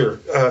counter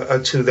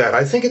to that.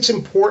 I think it's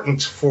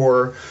important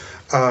for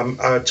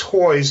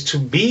toys to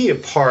be a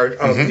part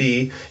of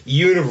the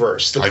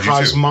universe, the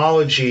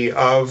cosmology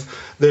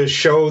of the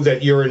show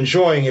that you're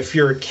enjoying if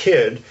you're a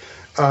kid,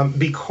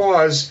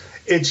 because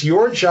it's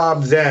your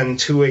job then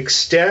to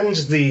extend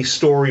the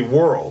story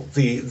world,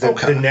 the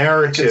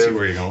narrative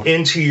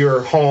into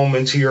your home,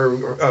 into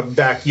your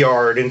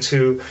backyard,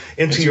 into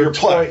your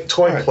toy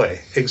play.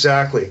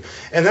 Exactly.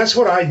 And that's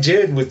what I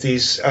did with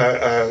these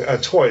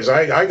toys.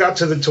 I got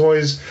to the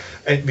toys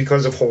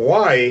because of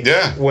Hawaii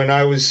when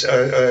I was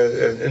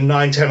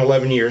 9, 10,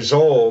 11 years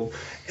old,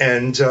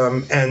 and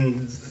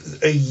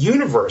a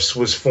universe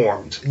was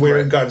formed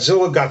where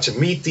Godzilla got to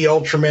meet the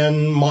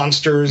Ultraman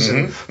monsters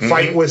and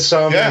fight with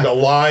some and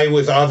ally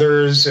with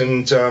others,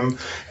 and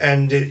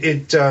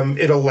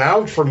it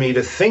allowed for me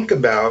to think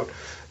about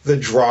the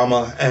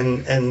drama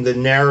and the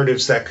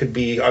narratives that could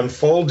be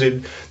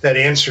unfolded that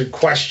answered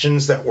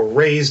questions that were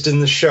raised in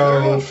the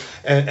show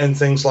and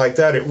things like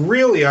that. It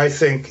really, I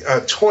think,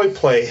 toy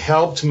play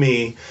helped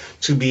me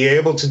to be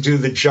able to do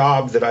the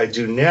job that I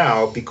do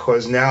now,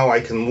 because now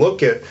I can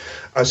look at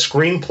a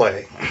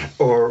screenplay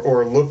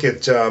or look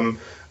at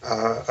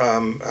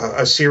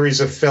a series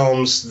of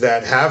films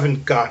that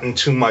haven't gotten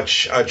too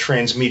much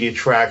transmedia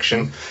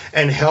traction,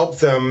 and help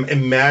them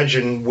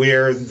imagine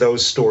where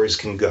those stories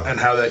can go, and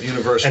how that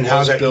universe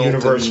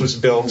was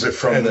built,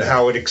 and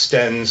how it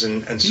extends,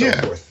 and so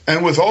forth.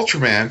 And with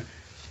Ultraman,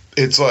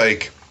 it's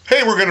like,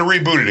 hey, we're going to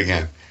reboot it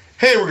again.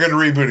 Hey, we're going to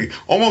reboot it.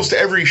 Almost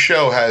every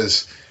show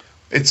has.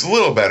 It's a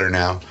little better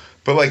now.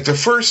 But, like, the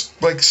first,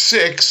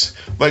 6,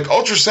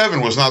 Ultra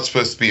 7 was not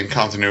supposed to be in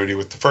continuity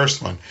with the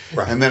first one.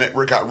 Right. And then it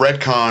got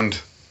retconned,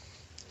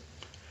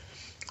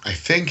 I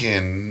think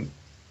I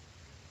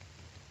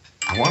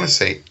want to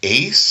say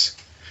Ace?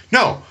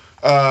 No,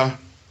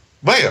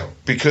 Leo,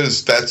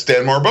 because that's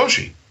Dan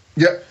Moriboshi.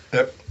 Yep.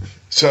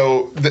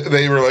 So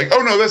they were like,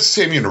 oh, no, that's the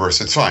same universe.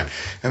 It's fine.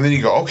 And then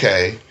you go,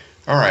 okay,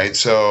 all right,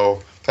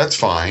 so that's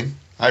fine.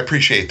 I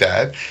appreciate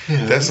that.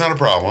 Yeah. That's not a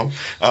problem.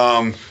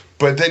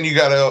 But then you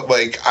gotta,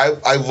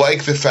 I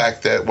like the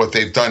fact that what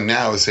they've done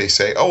now is they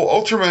say, oh,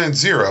 Ultraman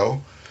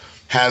Zero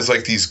has,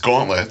 these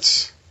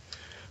gauntlets.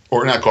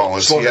 Or not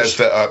gauntlets. He has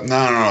the,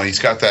 no. He's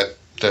got the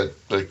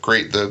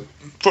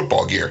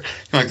football gear.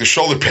 Like the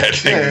shoulder pad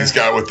thing that he's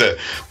got with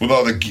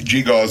all the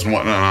G-gauze and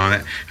whatnot on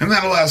it. And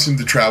that allows him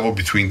to travel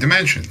between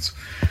dimensions.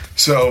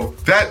 So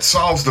that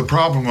solves the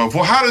problem of,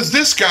 well, how does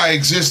this guy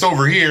exist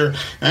over here?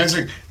 And it's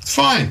like, it's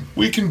fine.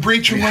 We can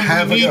breach him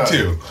when we need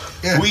to.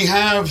 Yeah. We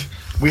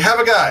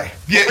have a guy.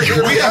 Yeah,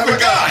 we have a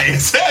guy.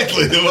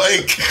 Exactly.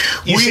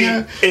 We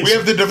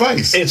have the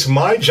device. It's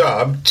my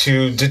job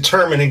to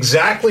determine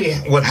exactly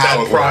what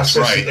that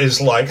process is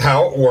like,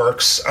 how it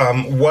works,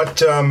 what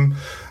the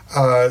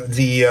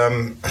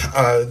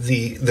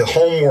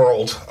home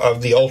world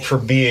of the Ultra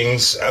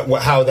beings,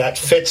 how that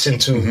fits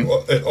into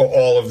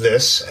all of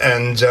this,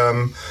 and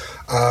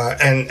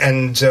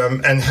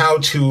how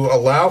to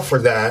allow for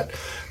that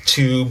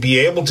to be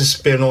able to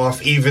spin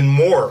off even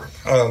more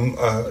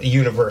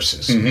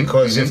universes.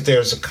 Because if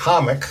there's a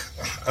comic,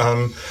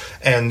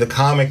 and the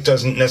comic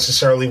doesn't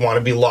necessarily want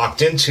to be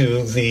locked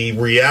into the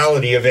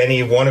reality of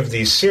any one of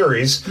these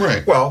series,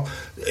 right. Well,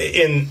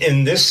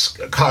 in this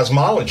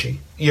cosmology,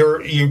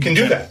 you can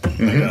do that.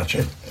 I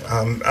gotcha.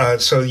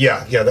 So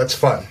that's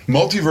fun.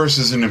 Multiverse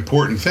is an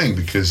important thing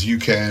because you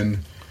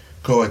can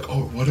go like,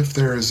 oh, what if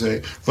there is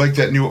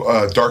that new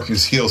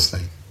Darkness Heals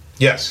thing?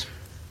 Yes.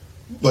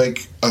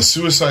 Like a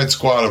Suicide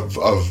Squad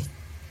of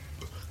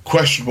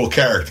questionable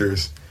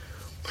characters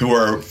who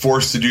are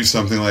forced to do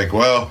something like,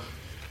 well,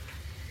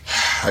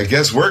 I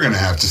guess we're going to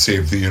have to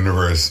save the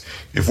universe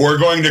if we're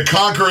going to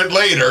conquer it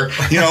later,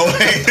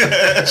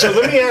 So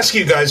let me ask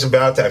you guys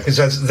about that,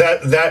 because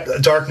that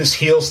Darkness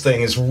Heals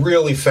thing is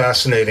really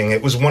fascinating.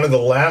 It was one of the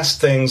last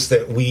things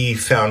that we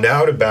found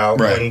out about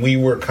when we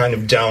were kind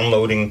of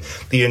downloading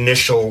the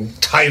initial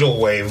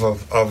tidal wave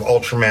of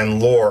Ultraman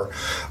lore.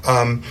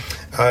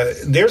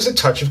 There's a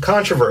touch of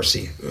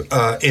controversy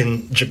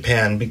in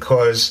Japan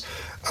because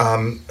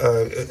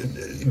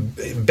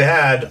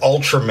bad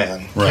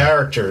Ultraman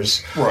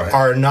characters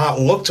are not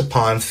looked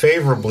upon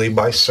favorably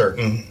by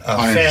certain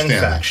fan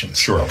factions.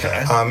 Sure.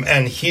 Okay.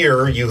 And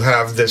here you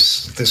have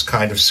this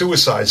kind of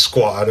Suicide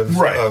Squad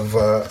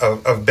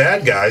of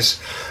bad guys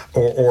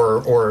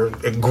or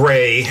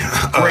grayish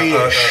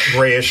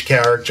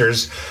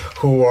characters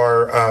who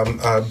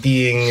are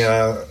being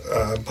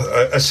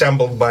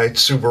assembled by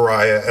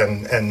Tsuburaya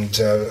and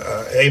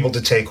able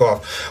to take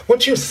off.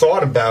 What's your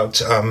thought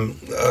about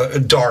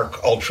dark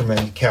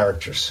Ultraman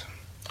characters?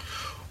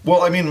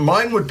 Well, I mean,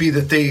 mine would be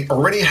that they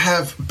already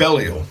have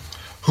Belial,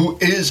 who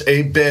is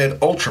a bad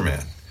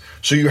Ultraman.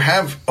 So you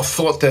have a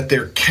thought that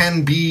there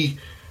can be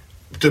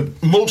the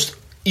most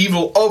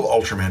evil of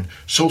Ultraman.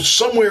 So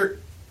somewhere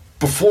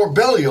before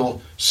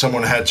Belial,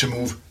 someone had to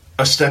move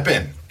a step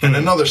in, and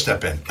another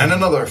step in, and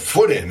another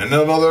foot in, and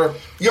another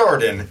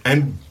yard in,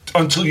 and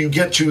until you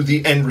get to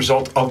the end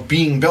result of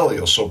being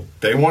Belial. So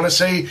they want to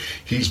say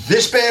he's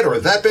this bad or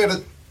that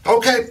bad.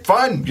 Okay,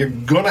 fine. You're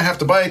going to have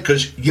to buy it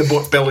because you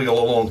bought Belial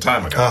a long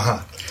time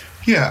ago.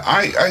 Yeah,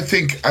 I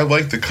think I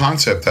like the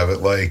concept of it.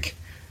 Like,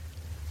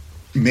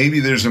 maybe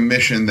there's a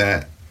mission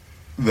that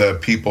the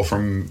people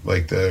from,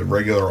 the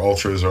regular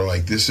Ultras are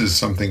like, this is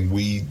something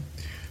we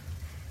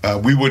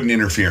wouldn't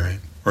interfere in,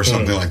 or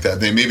something like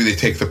that. Maybe they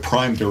take the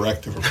Prime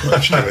Directive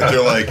approach to it.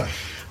 They're like,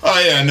 oh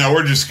yeah, no,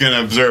 we're just going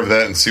to observe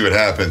that and see what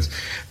happens.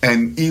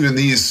 And even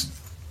these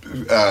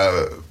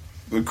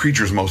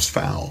creatures most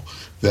foul,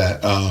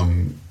 that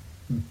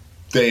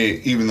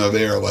even though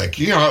they are like,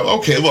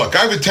 okay, look,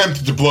 I've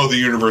attempted to blow the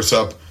universe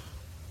up,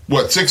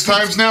 6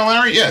 times now,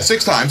 Larry? Yeah,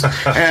 6 times.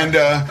 And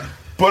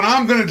but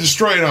I'm going to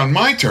destroy it on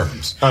my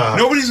terms.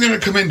 Nobody's going to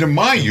come into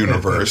my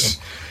universe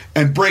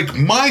and break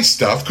my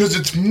stuff because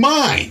it's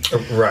mine.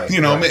 Right.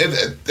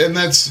 And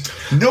that's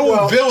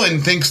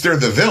villain thinks they're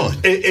the villain.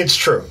 It's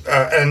true.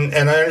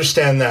 And I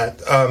understand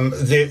that.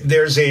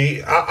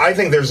 I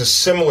think there's a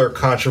similar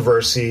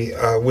controversy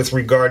with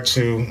regard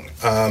to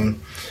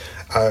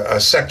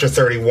Sector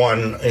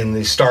 31 in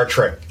the Star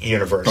Trek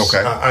universe.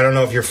 Okay. I don't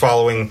know if you're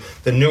following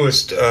the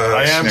newest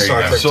Star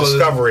Trek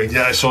Discovery.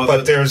 I saw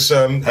but there's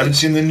haven't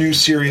seen the new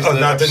series.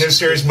 Not the new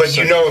series, but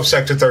you know of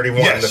Sector 31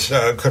 yes.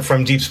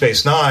 from Deep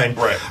Space Nine.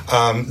 Right.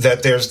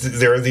 That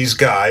there are these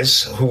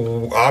guys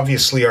who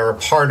obviously are a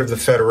part of the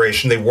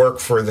Federation. They work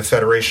for the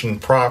Federation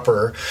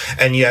proper,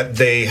 and yet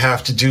they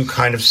have to do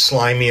kind of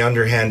slimy,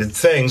 underhanded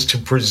things to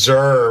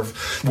preserve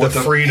the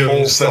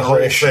freedoms, the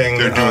whole thing.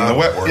 They're doing the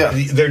wet work.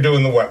 They're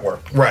doing the wet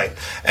work, right?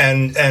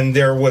 And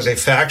there was a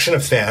faction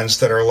of fans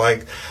that are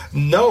like,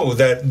 no,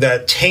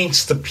 that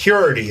taints the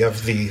purity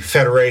of the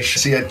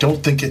Federation. See, I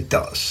don't think it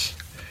does,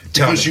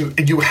 because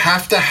you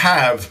have to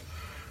have,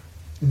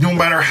 no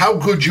matter how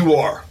good you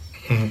are,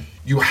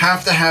 you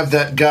have to have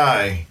that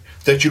guy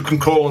that you can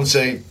call and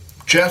say,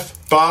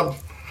 Jeff, Bob,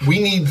 we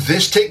need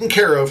this taken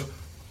care of.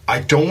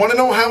 I don't want to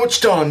know how it's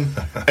done.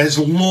 As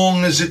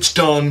long as it's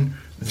done,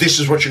 this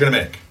is what you're going to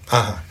make.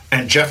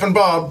 And Jeff and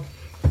Bob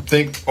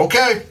think,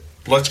 okay,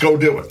 let's go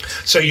do it.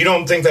 So you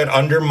don't think that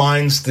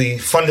undermines the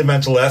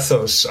fundamental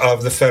ethos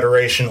of the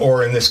Federation,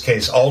 or in this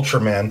case,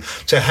 Ultraman,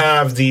 to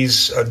have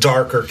these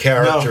darker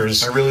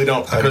characters? No, I really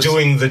don't.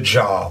 Doing the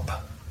job.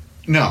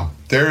 No,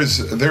 there is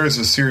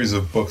a series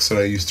of books that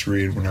I used to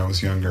read when I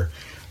was younger.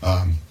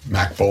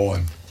 Mac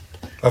Bolan.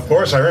 Of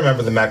course, I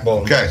remember the Mac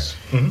Bolan. Okay,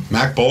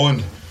 Mac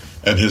Bolan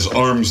and his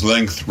arm's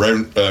length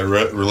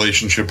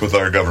relationship with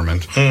our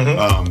government.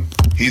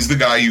 He's the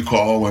guy you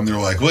call when they're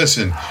like,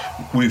 listen,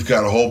 we've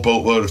got a whole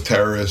boatload of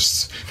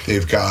terrorists.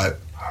 They've got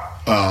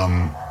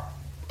an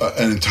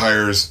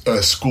entire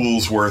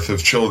school's worth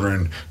of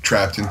children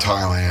trapped in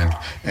Thailand,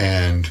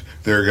 and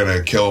they're going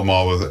to kill them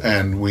all.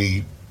 And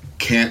we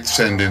can't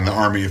send in the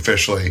army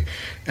officially.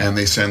 And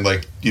they send,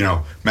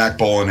 Mac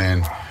Bolan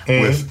in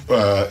with,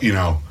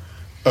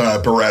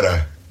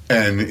 Beretta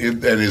and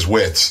his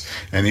wits,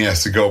 and he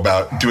has to go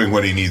about doing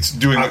what needs to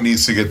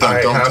get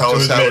done. Don't tell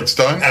us how it's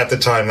done. At the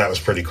time, that was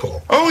pretty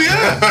cool. Oh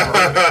yeah,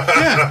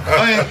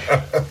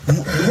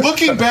 yeah.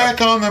 Looking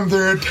back on them,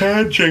 they're a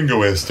tad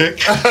jingoistic,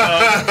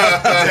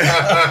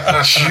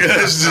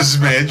 just a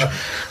smidge.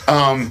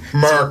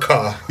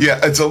 America. Yeah,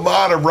 it's a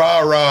lot of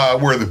rah,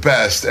 we're the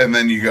best, and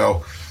then you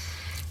go.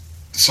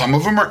 Some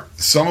of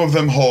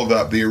them hold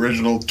up. The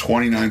original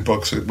 29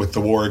 books with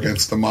the war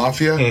against the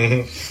mafia.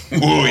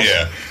 Oh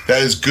yeah,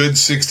 that is good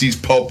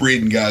 60s pulp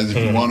reading, guys. If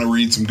you want to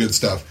read some good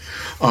stuff,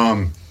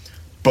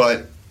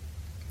 but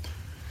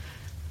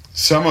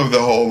some of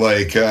the whole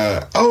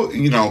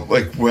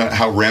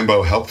how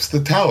Rambo helps the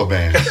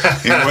Taliban.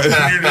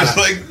 You're just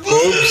like,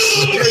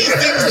 oops,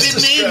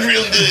 things didn't age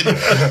real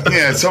good.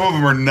 Yeah, some of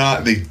them are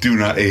not. They do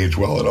not age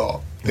well at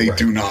all. They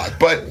do not,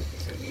 but.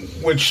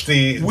 Which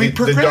the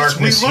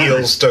Darkness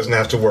Heals doesn't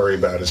have to worry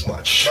about as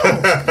much.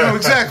 No,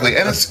 exactly.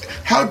 And it's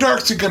how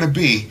dark's it going to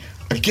be?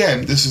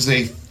 Again, this is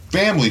a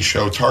family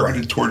show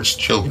targeted towards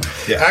children.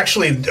 Yeah.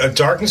 Actually,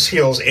 Darkness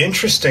Heals,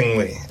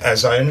 interestingly,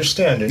 as I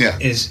understand it,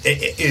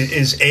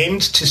 is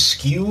aimed to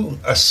skew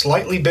a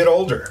slightly bit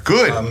older.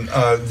 Good.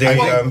 I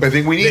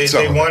think we need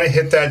some. They want to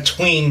hit that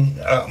tween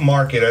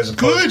market as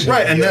opposed to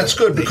right, and that's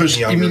good because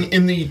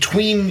in the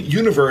tween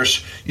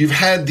universe, you've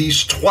had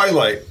these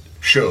Twilight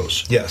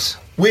shows. Yes.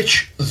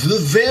 Which the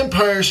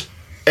vampires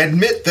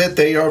admit that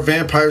they are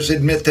vampires,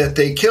 admit that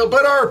they kill,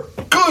 but are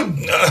good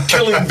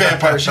killing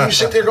vampires. And you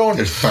sit there going...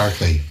 They're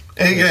sparkly.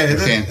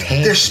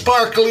 They're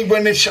sparkly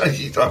when it's...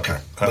 Okay,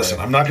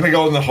 listen, I'm not going to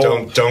go in the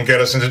whole... Don't get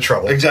us into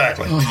trouble.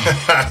 Exactly.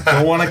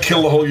 I want to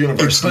kill the whole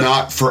universe. It's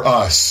not for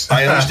us.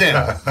 I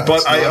understand.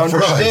 But I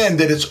understand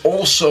that it's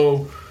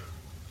also...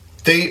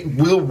 They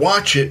will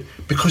watch it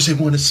because they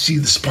want to see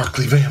the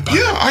sparkly vampire.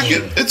 Yeah, I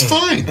get it's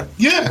fine.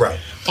 Yeah. Right.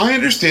 I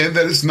understand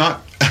that it's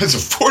not, as a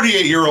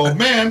 48-year-old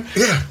man,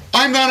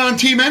 I'm not on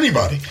team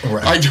anybody.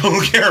 Right. I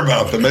don't care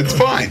about them. It's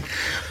fine.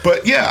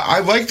 But yeah, I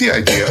like the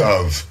idea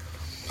of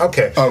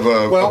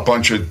a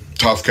bunch of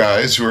tough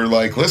guys who are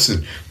like,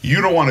 listen,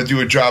 you don't want to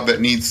do a job that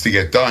needs to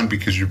get done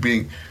because you're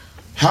being...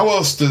 How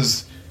else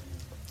does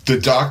the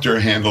Doctor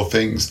handle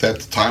things that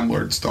the Time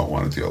Lords don't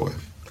want to deal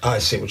with? I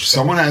see what you're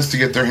saying. Someone has to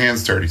get their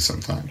hands dirty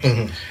sometimes.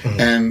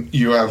 And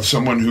you have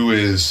someone who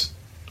is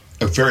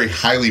a very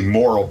highly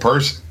moral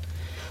person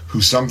who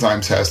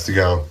sometimes has to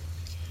go,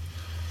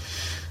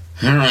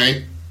 all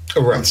right,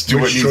 let's do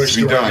what needs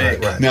to be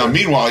done. Now,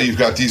 meanwhile, you've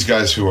got these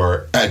guys who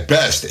are, at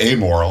best,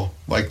 amoral,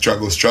 like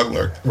Juggless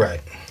Juggler.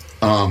 Right.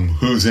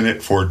 Who's in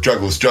it for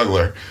Juggless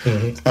Juggler.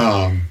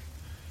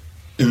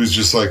 It was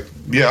just like,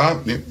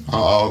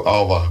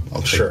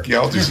 I'll sure.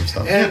 I'll do some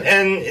stuff.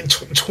 And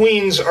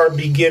tweens are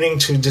beginning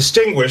to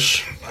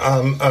distinguish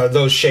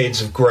those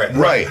shades of gray,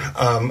 right?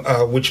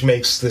 Which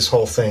makes this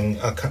whole thing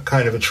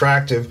kind of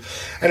attractive.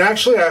 And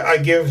actually, I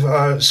give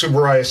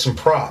Tsuburaya some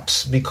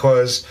props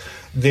because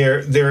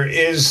there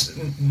is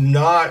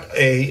not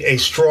a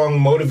strong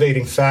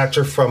motivating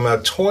factor from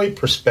a toy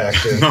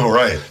perspective. No,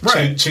 right.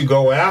 To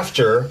go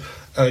after.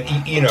 An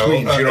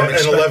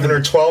 11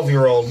 or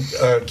 12-year-old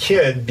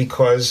kid,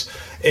 because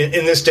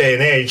in this day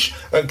and age.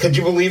 Could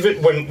you believe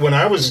it? When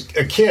I was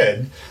a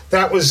kid,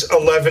 that was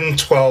 11,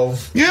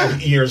 12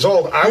 years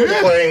old. I was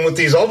playing with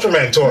these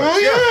Ultraman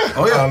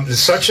toys.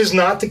 Such is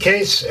not the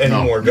case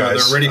anymore,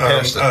 guys. They're already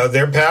past it.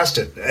 They're past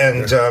it,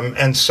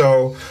 and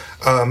so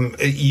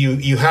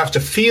you have to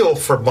feel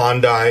for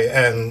Bandai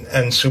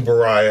and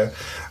Tsuburaya.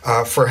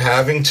 For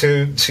having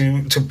to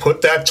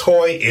put that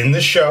toy in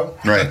the show,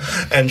 right,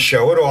 and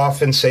show it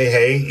off and say,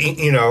 hey,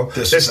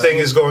 this thing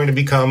is going to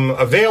become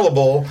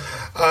available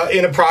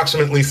in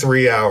approximately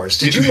 3 hours.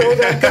 Did you know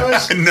that,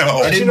 guys?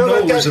 No, Did you know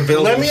that, guys?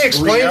 Let me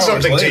explain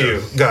something to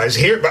you, guys.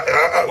 Here,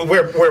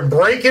 we're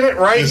breaking it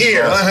right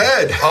here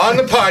on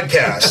the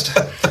podcast.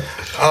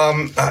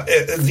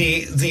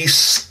 The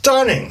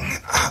stunning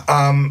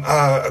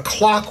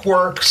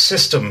clockwork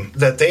system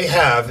that they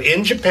have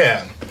in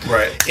Japan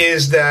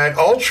is that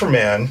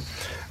Ultraman,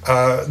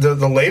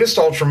 the latest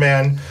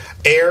Ultraman,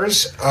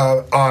 airs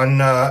on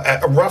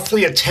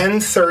roughly at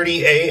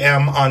 10:30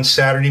 a.m. on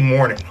Saturday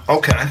morning.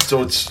 Okay,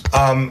 so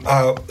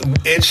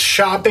it's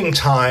shopping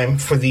time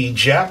for the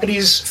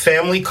Japanese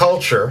family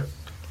culture.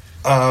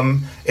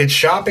 It's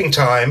shopping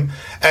time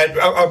at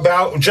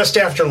about just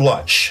after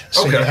lunch.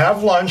 So you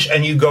have lunch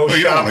and you go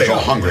shopping. You're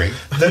hungry.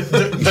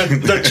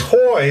 The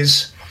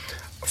toys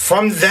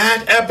from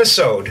that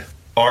episode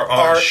are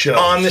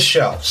on the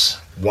shelves.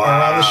 Wow.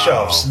 Are on the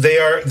shelves. They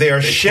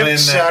are shipped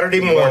Saturday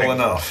morning. Well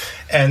enough.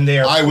 And they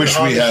are. I wish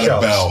we had a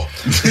bell.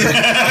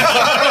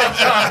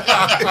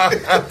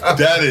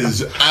 That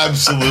is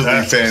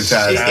absolutely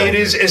fantastic. It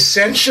is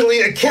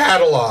essentially a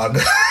catalog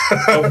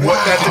of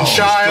what that the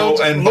child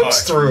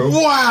looks through.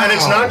 Wow. And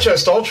it's not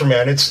just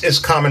Ultraman, it's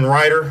Kamen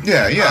Rider.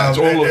 Yeah. It's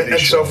all of these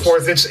and so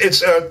forth.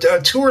 It's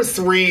 2 or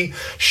 3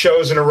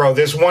 shows in a row.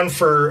 There's one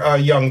for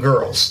young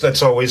girls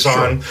that's always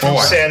on,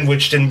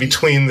 sandwiched in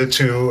between the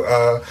two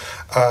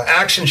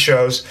action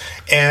shows,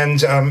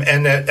 and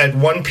at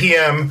 1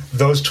 p.m.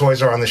 those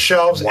toys are on the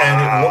shelves,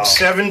 and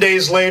 7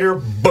 days later,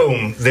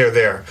 boom, they're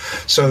there.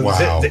 So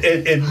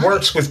it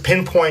works with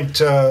pinpoint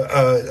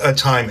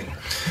timing.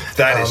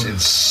 That is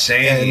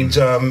insane,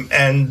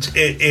 and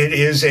it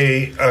is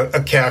a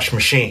cash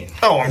machine.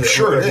 Oh, I'm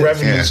sure the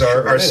revenues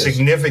are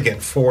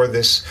significant for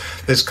this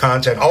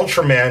content.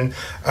 Ultraman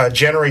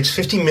generates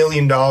 $50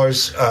 million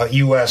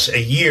US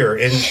a year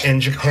in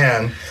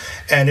Japan.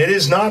 And it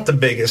is not the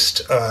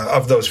biggest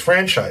of those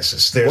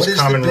franchises. There's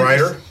Kamen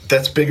Rider.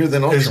 That's bigger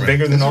than Ultraman. It's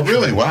bigger than Ultraman.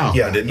 Really? Wow.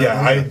 Yeah, I didn't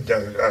know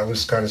that. I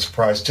was kind of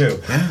surprised too.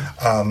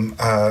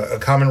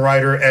 Kamen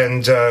Rider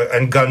and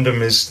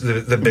Gundam is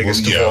the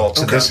biggest of all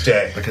to this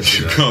day.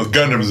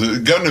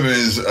 Gundam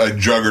is a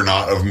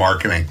juggernaut of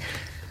marketing.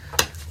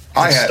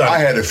 I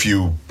had a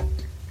few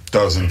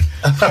dozen.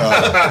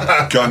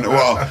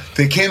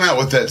 They came out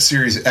with that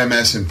series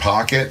MS in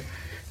Pocket.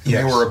 And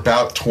they were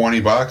about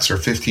 $20 or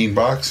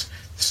 $15.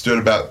 Stood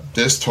about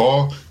this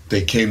tall.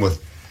 They came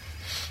with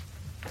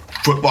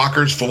foot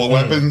lockers full of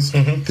weapons.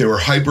 Mm-hmm. They were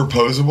hyper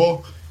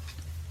posable.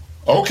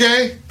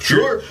 Okay,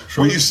 sure.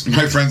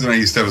 My friends and I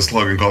used to have a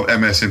slogan called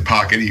 "MS in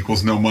Pocket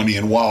equals no money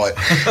in wallet,"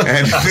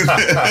 and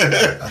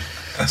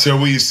so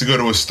we used to go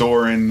to a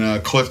store in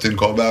Clifton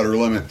called Outer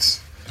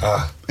Limits,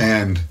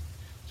 and.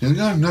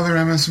 Another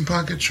MS in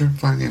Pocket? Sure,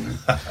 fine.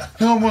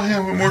 No,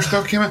 more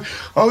stuff came out.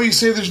 Oh, you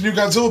say there's a new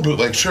Godzilla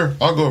bootleg? Sure,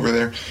 I'll go over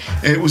there.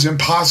 And it was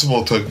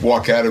impossible to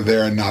walk out of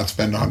there and not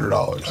spend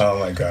 $100. Oh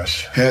my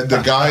gosh!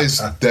 The guys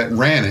that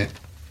ran it,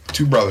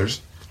 2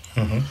 brothers,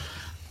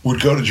 would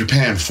go to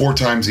Japan 4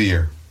 times a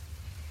year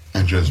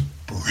and just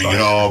bring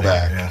it all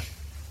back. Yeah.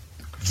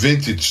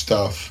 Vintage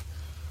stuff.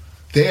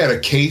 They had a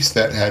case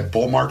that had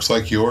bull marks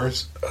like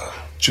yours,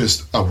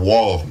 just a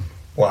wall of them.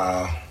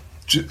 Wow.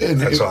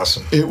 That's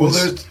awesome.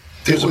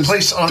 There's a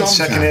place on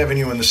 2nd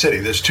Avenue in the city.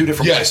 There's 2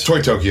 different places. Toy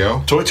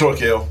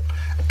Tokyo.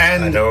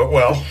 And I know it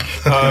well.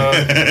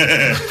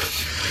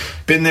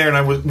 Been there, and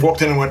I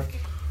walked in and went,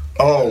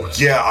 oh,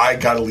 yeah, I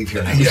got to leave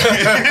here now. If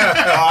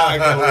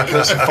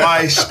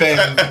I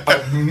spend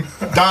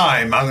a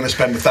dime, I'm going to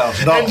spend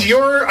 $1,000. And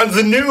you're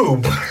the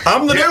noob.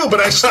 I'm the noob,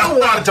 but I still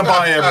wanted to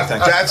buy everything.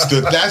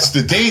 That's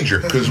the danger,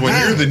 because when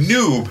you're the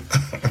noob,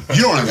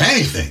 you don't have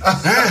anything.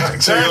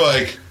 So you're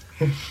like...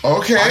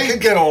 Okay, I could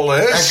get all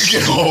this.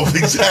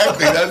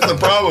 Exactly. That's the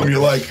problem.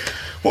 You're like,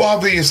 well,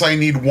 obviously I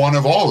need one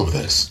of all of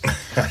this.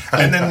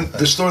 And then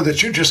the store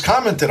that you just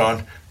commented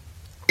on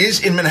is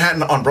in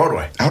Manhattan on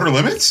Broadway. Outer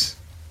Limits?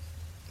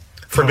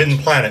 Forbidden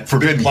Planet.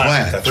 Forbidden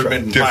Planet. That's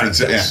Forbidden Planet.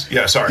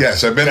 Yeah, sorry.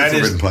 Yes, I've been to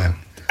Forbidden Planet.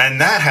 And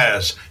that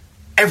has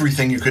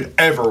everything you could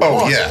ever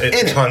want in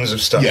it. Tons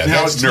of stuff. Yeah,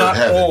 now, it's not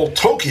all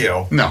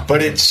Tokyo, no,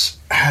 but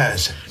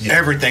has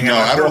everything. No,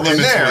 Outer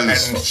Limits there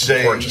was and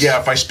say, gorgeous.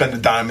 if I spend a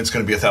dime, it's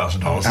going to be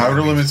 $1,000.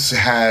 Outer Limits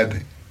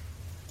had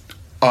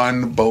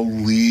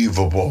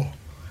unbelievable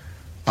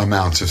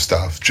amounts of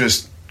stuff.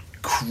 Just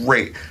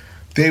great.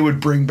 They would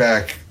bring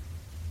back,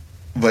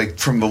 like,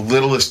 from the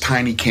littlest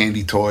tiny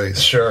candy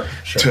toys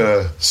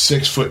to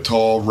 6 foot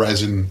tall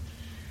resin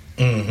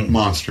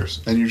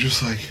monsters. And you're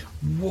just like,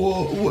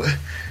 whoa.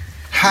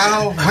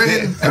 How?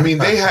 When?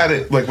 They had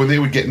it, like, when they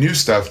would get new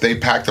stuff, they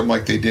packed them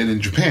like they did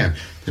in Japan.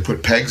 They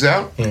put pegs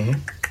out,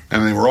 and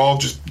they were all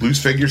just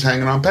loose figures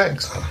hanging on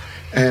pegs.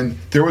 And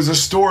there was a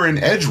store in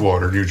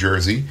Edgewater, New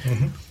Jersey,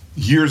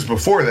 years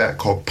before that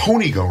called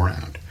Pony Go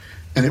Round.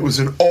 And it was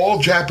an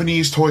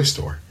all-Japanese toy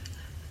store.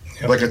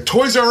 Yep. Like a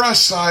Toys R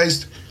Us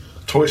sized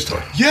toy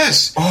store.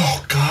 Yes.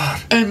 Oh,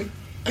 God. And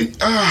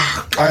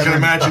I can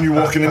imagine you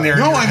walking in there.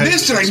 No, I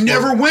missed it. I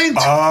never went. It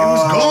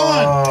was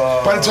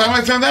gone. By the time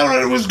I found out,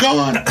 it was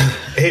gone.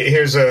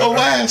 Here's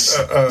alas,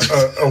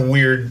 a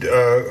weird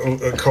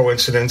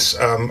coincidence.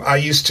 I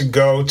used to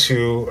go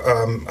to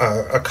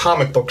a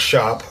comic book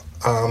shop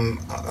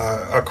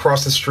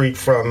across the street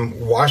from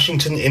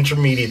Washington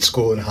Intermediate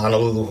School in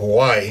Honolulu,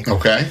 Hawaii.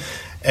 Okay.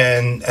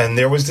 And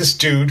there was this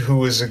dude who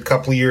was a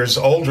couple of years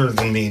older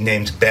than me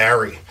named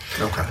Barry.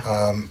 Okay.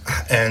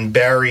 And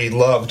Barry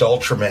loved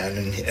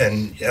Ultraman,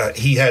 and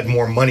he had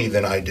more money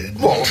than I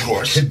did. Well, of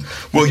course.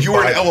 Well, you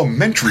were in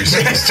elementary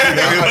school.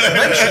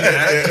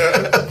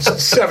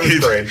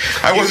 7th grade.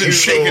 I wasn't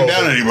shaking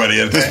down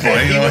anybody at this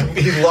point.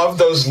 He loved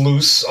those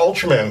loose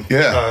Ultraman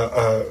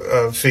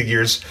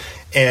figures.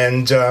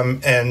 And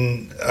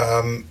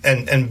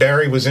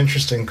Barry was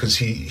interesting because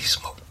he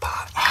smoked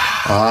pot.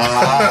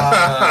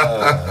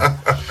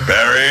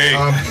 Barry.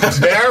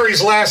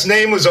 Barry's last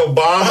name was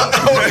Obama.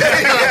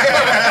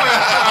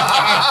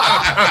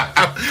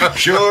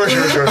 Sure.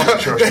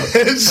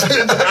 It's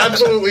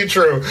absolutely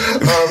true.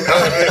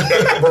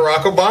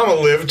 Barack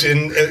Obama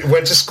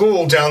went to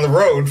school down the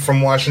road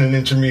from Washington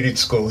Intermediate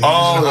School. He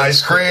was in high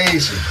school.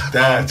 Crazy.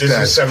 This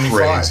is 75.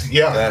 Crazy.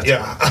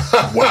 Yeah.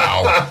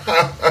 Wow.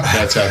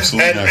 That's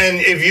absolutely nuts. And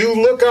if you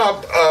look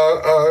up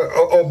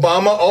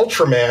Obama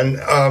Ultraman,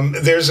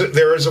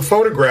 there is a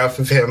photograph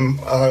of him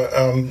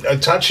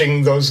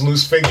touching those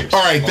loose figures.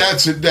 All right,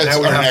 that's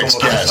our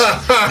next guest.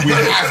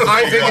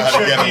 I think it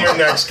should be your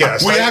next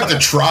guest. We have to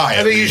try.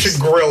 I think you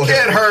should grill him.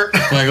 Get hurt.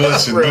 Like,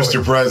 listen, really?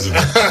 Mr.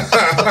 President,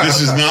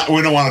 this is not.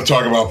 We don't want to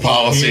talk about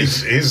policy.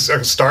 He's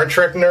a Star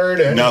Trek nerd,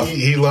 and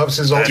he loves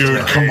his old.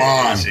 Dude, come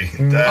on!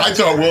 I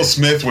thought Will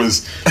Smith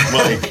was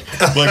like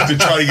to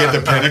try to get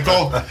the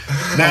pinnacle.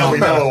 Now we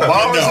know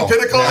Obama's the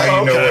pinnacle. Now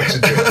you know what to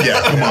do.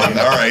 Yeah, come on.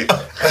 All right.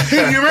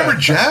 Hey, you remember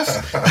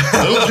Jeff?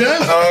 Little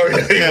Jeff? Oh,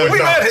 yeah, we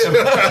met him.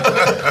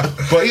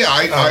 But yeah,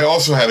 I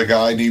also had a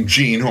guy named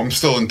Gene, who I'm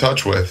still in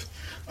touch with,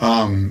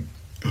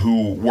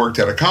 who worked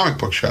at a comic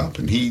book shop,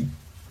 and he's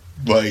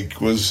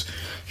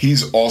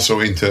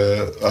also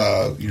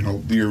into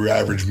your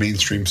average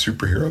mainstream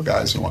superhero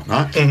guys and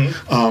whatnot.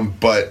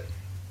 But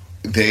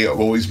they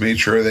always made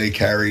sure they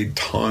carried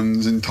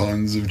tons and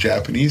tons of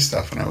Japanese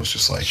stuff, and I was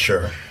just like,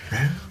 sure.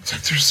 It's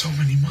like, there's so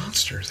many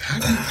monsters.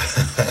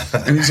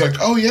 And he's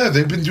like, oh yeah,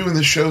 they've been doing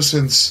the show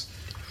since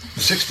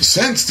the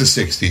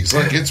 60s.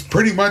 Like, it's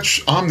pretty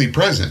much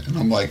omnipresent. And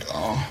I'm like,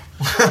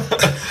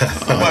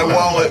 my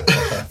wallet.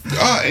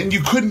 And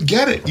you couldn't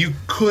get it. You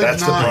could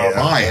not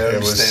buy it. It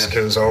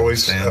was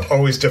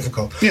always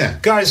difficult. Yeah.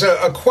 Guys,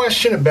 a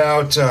question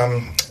about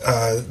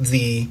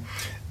the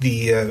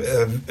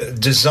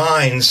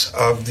designs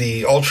of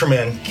the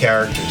Ultraman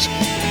characters.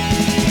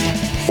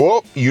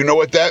 Well, you know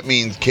what that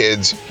means,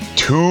 kids.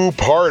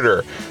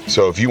 Two-parter.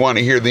 So if you want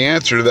to hear the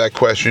answer to that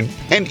question,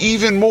 and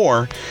even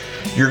more,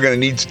 you're going to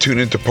need to tune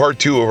into part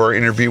 2 of our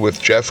interview with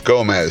Jeff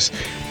Gomez.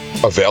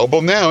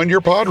 Available now in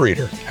your pod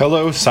reader.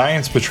 Hello,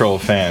 Science Patrol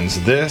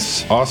fans.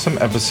 This awesome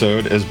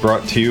episode is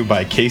brought to you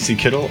by Casey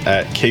Kittle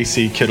at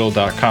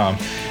caseykittle.com.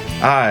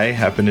 I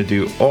happen to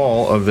do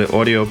all of the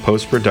audio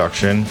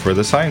post-production for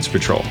the Science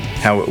Patrol.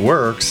 How it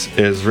works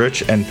is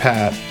Rich and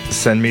Pat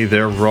send me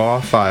their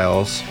raw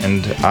files,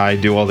 and I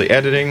do all the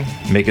editing,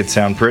 make it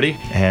sound pretty,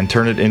 and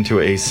turn it into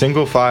a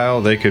single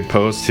file they could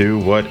post to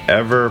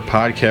whatever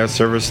podcast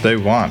service they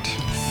want.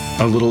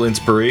 A little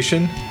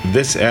inspiration?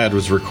 This ad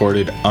was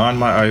recorded on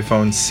my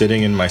iPhone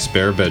sitting in my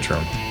spare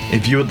bedroom.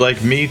 If you would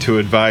like me to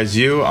advise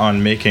you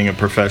on making a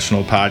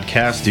professional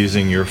podcast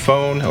using your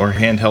phone or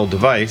handheld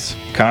device,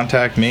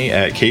 contact me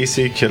at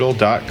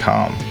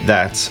caseykittle.com.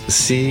 That's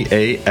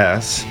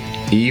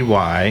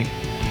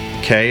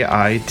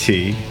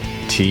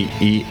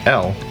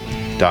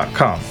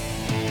CASEYKITTEL.com.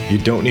 You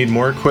don't need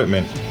more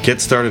equipment. Get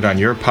started on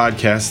your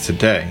podcast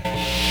today.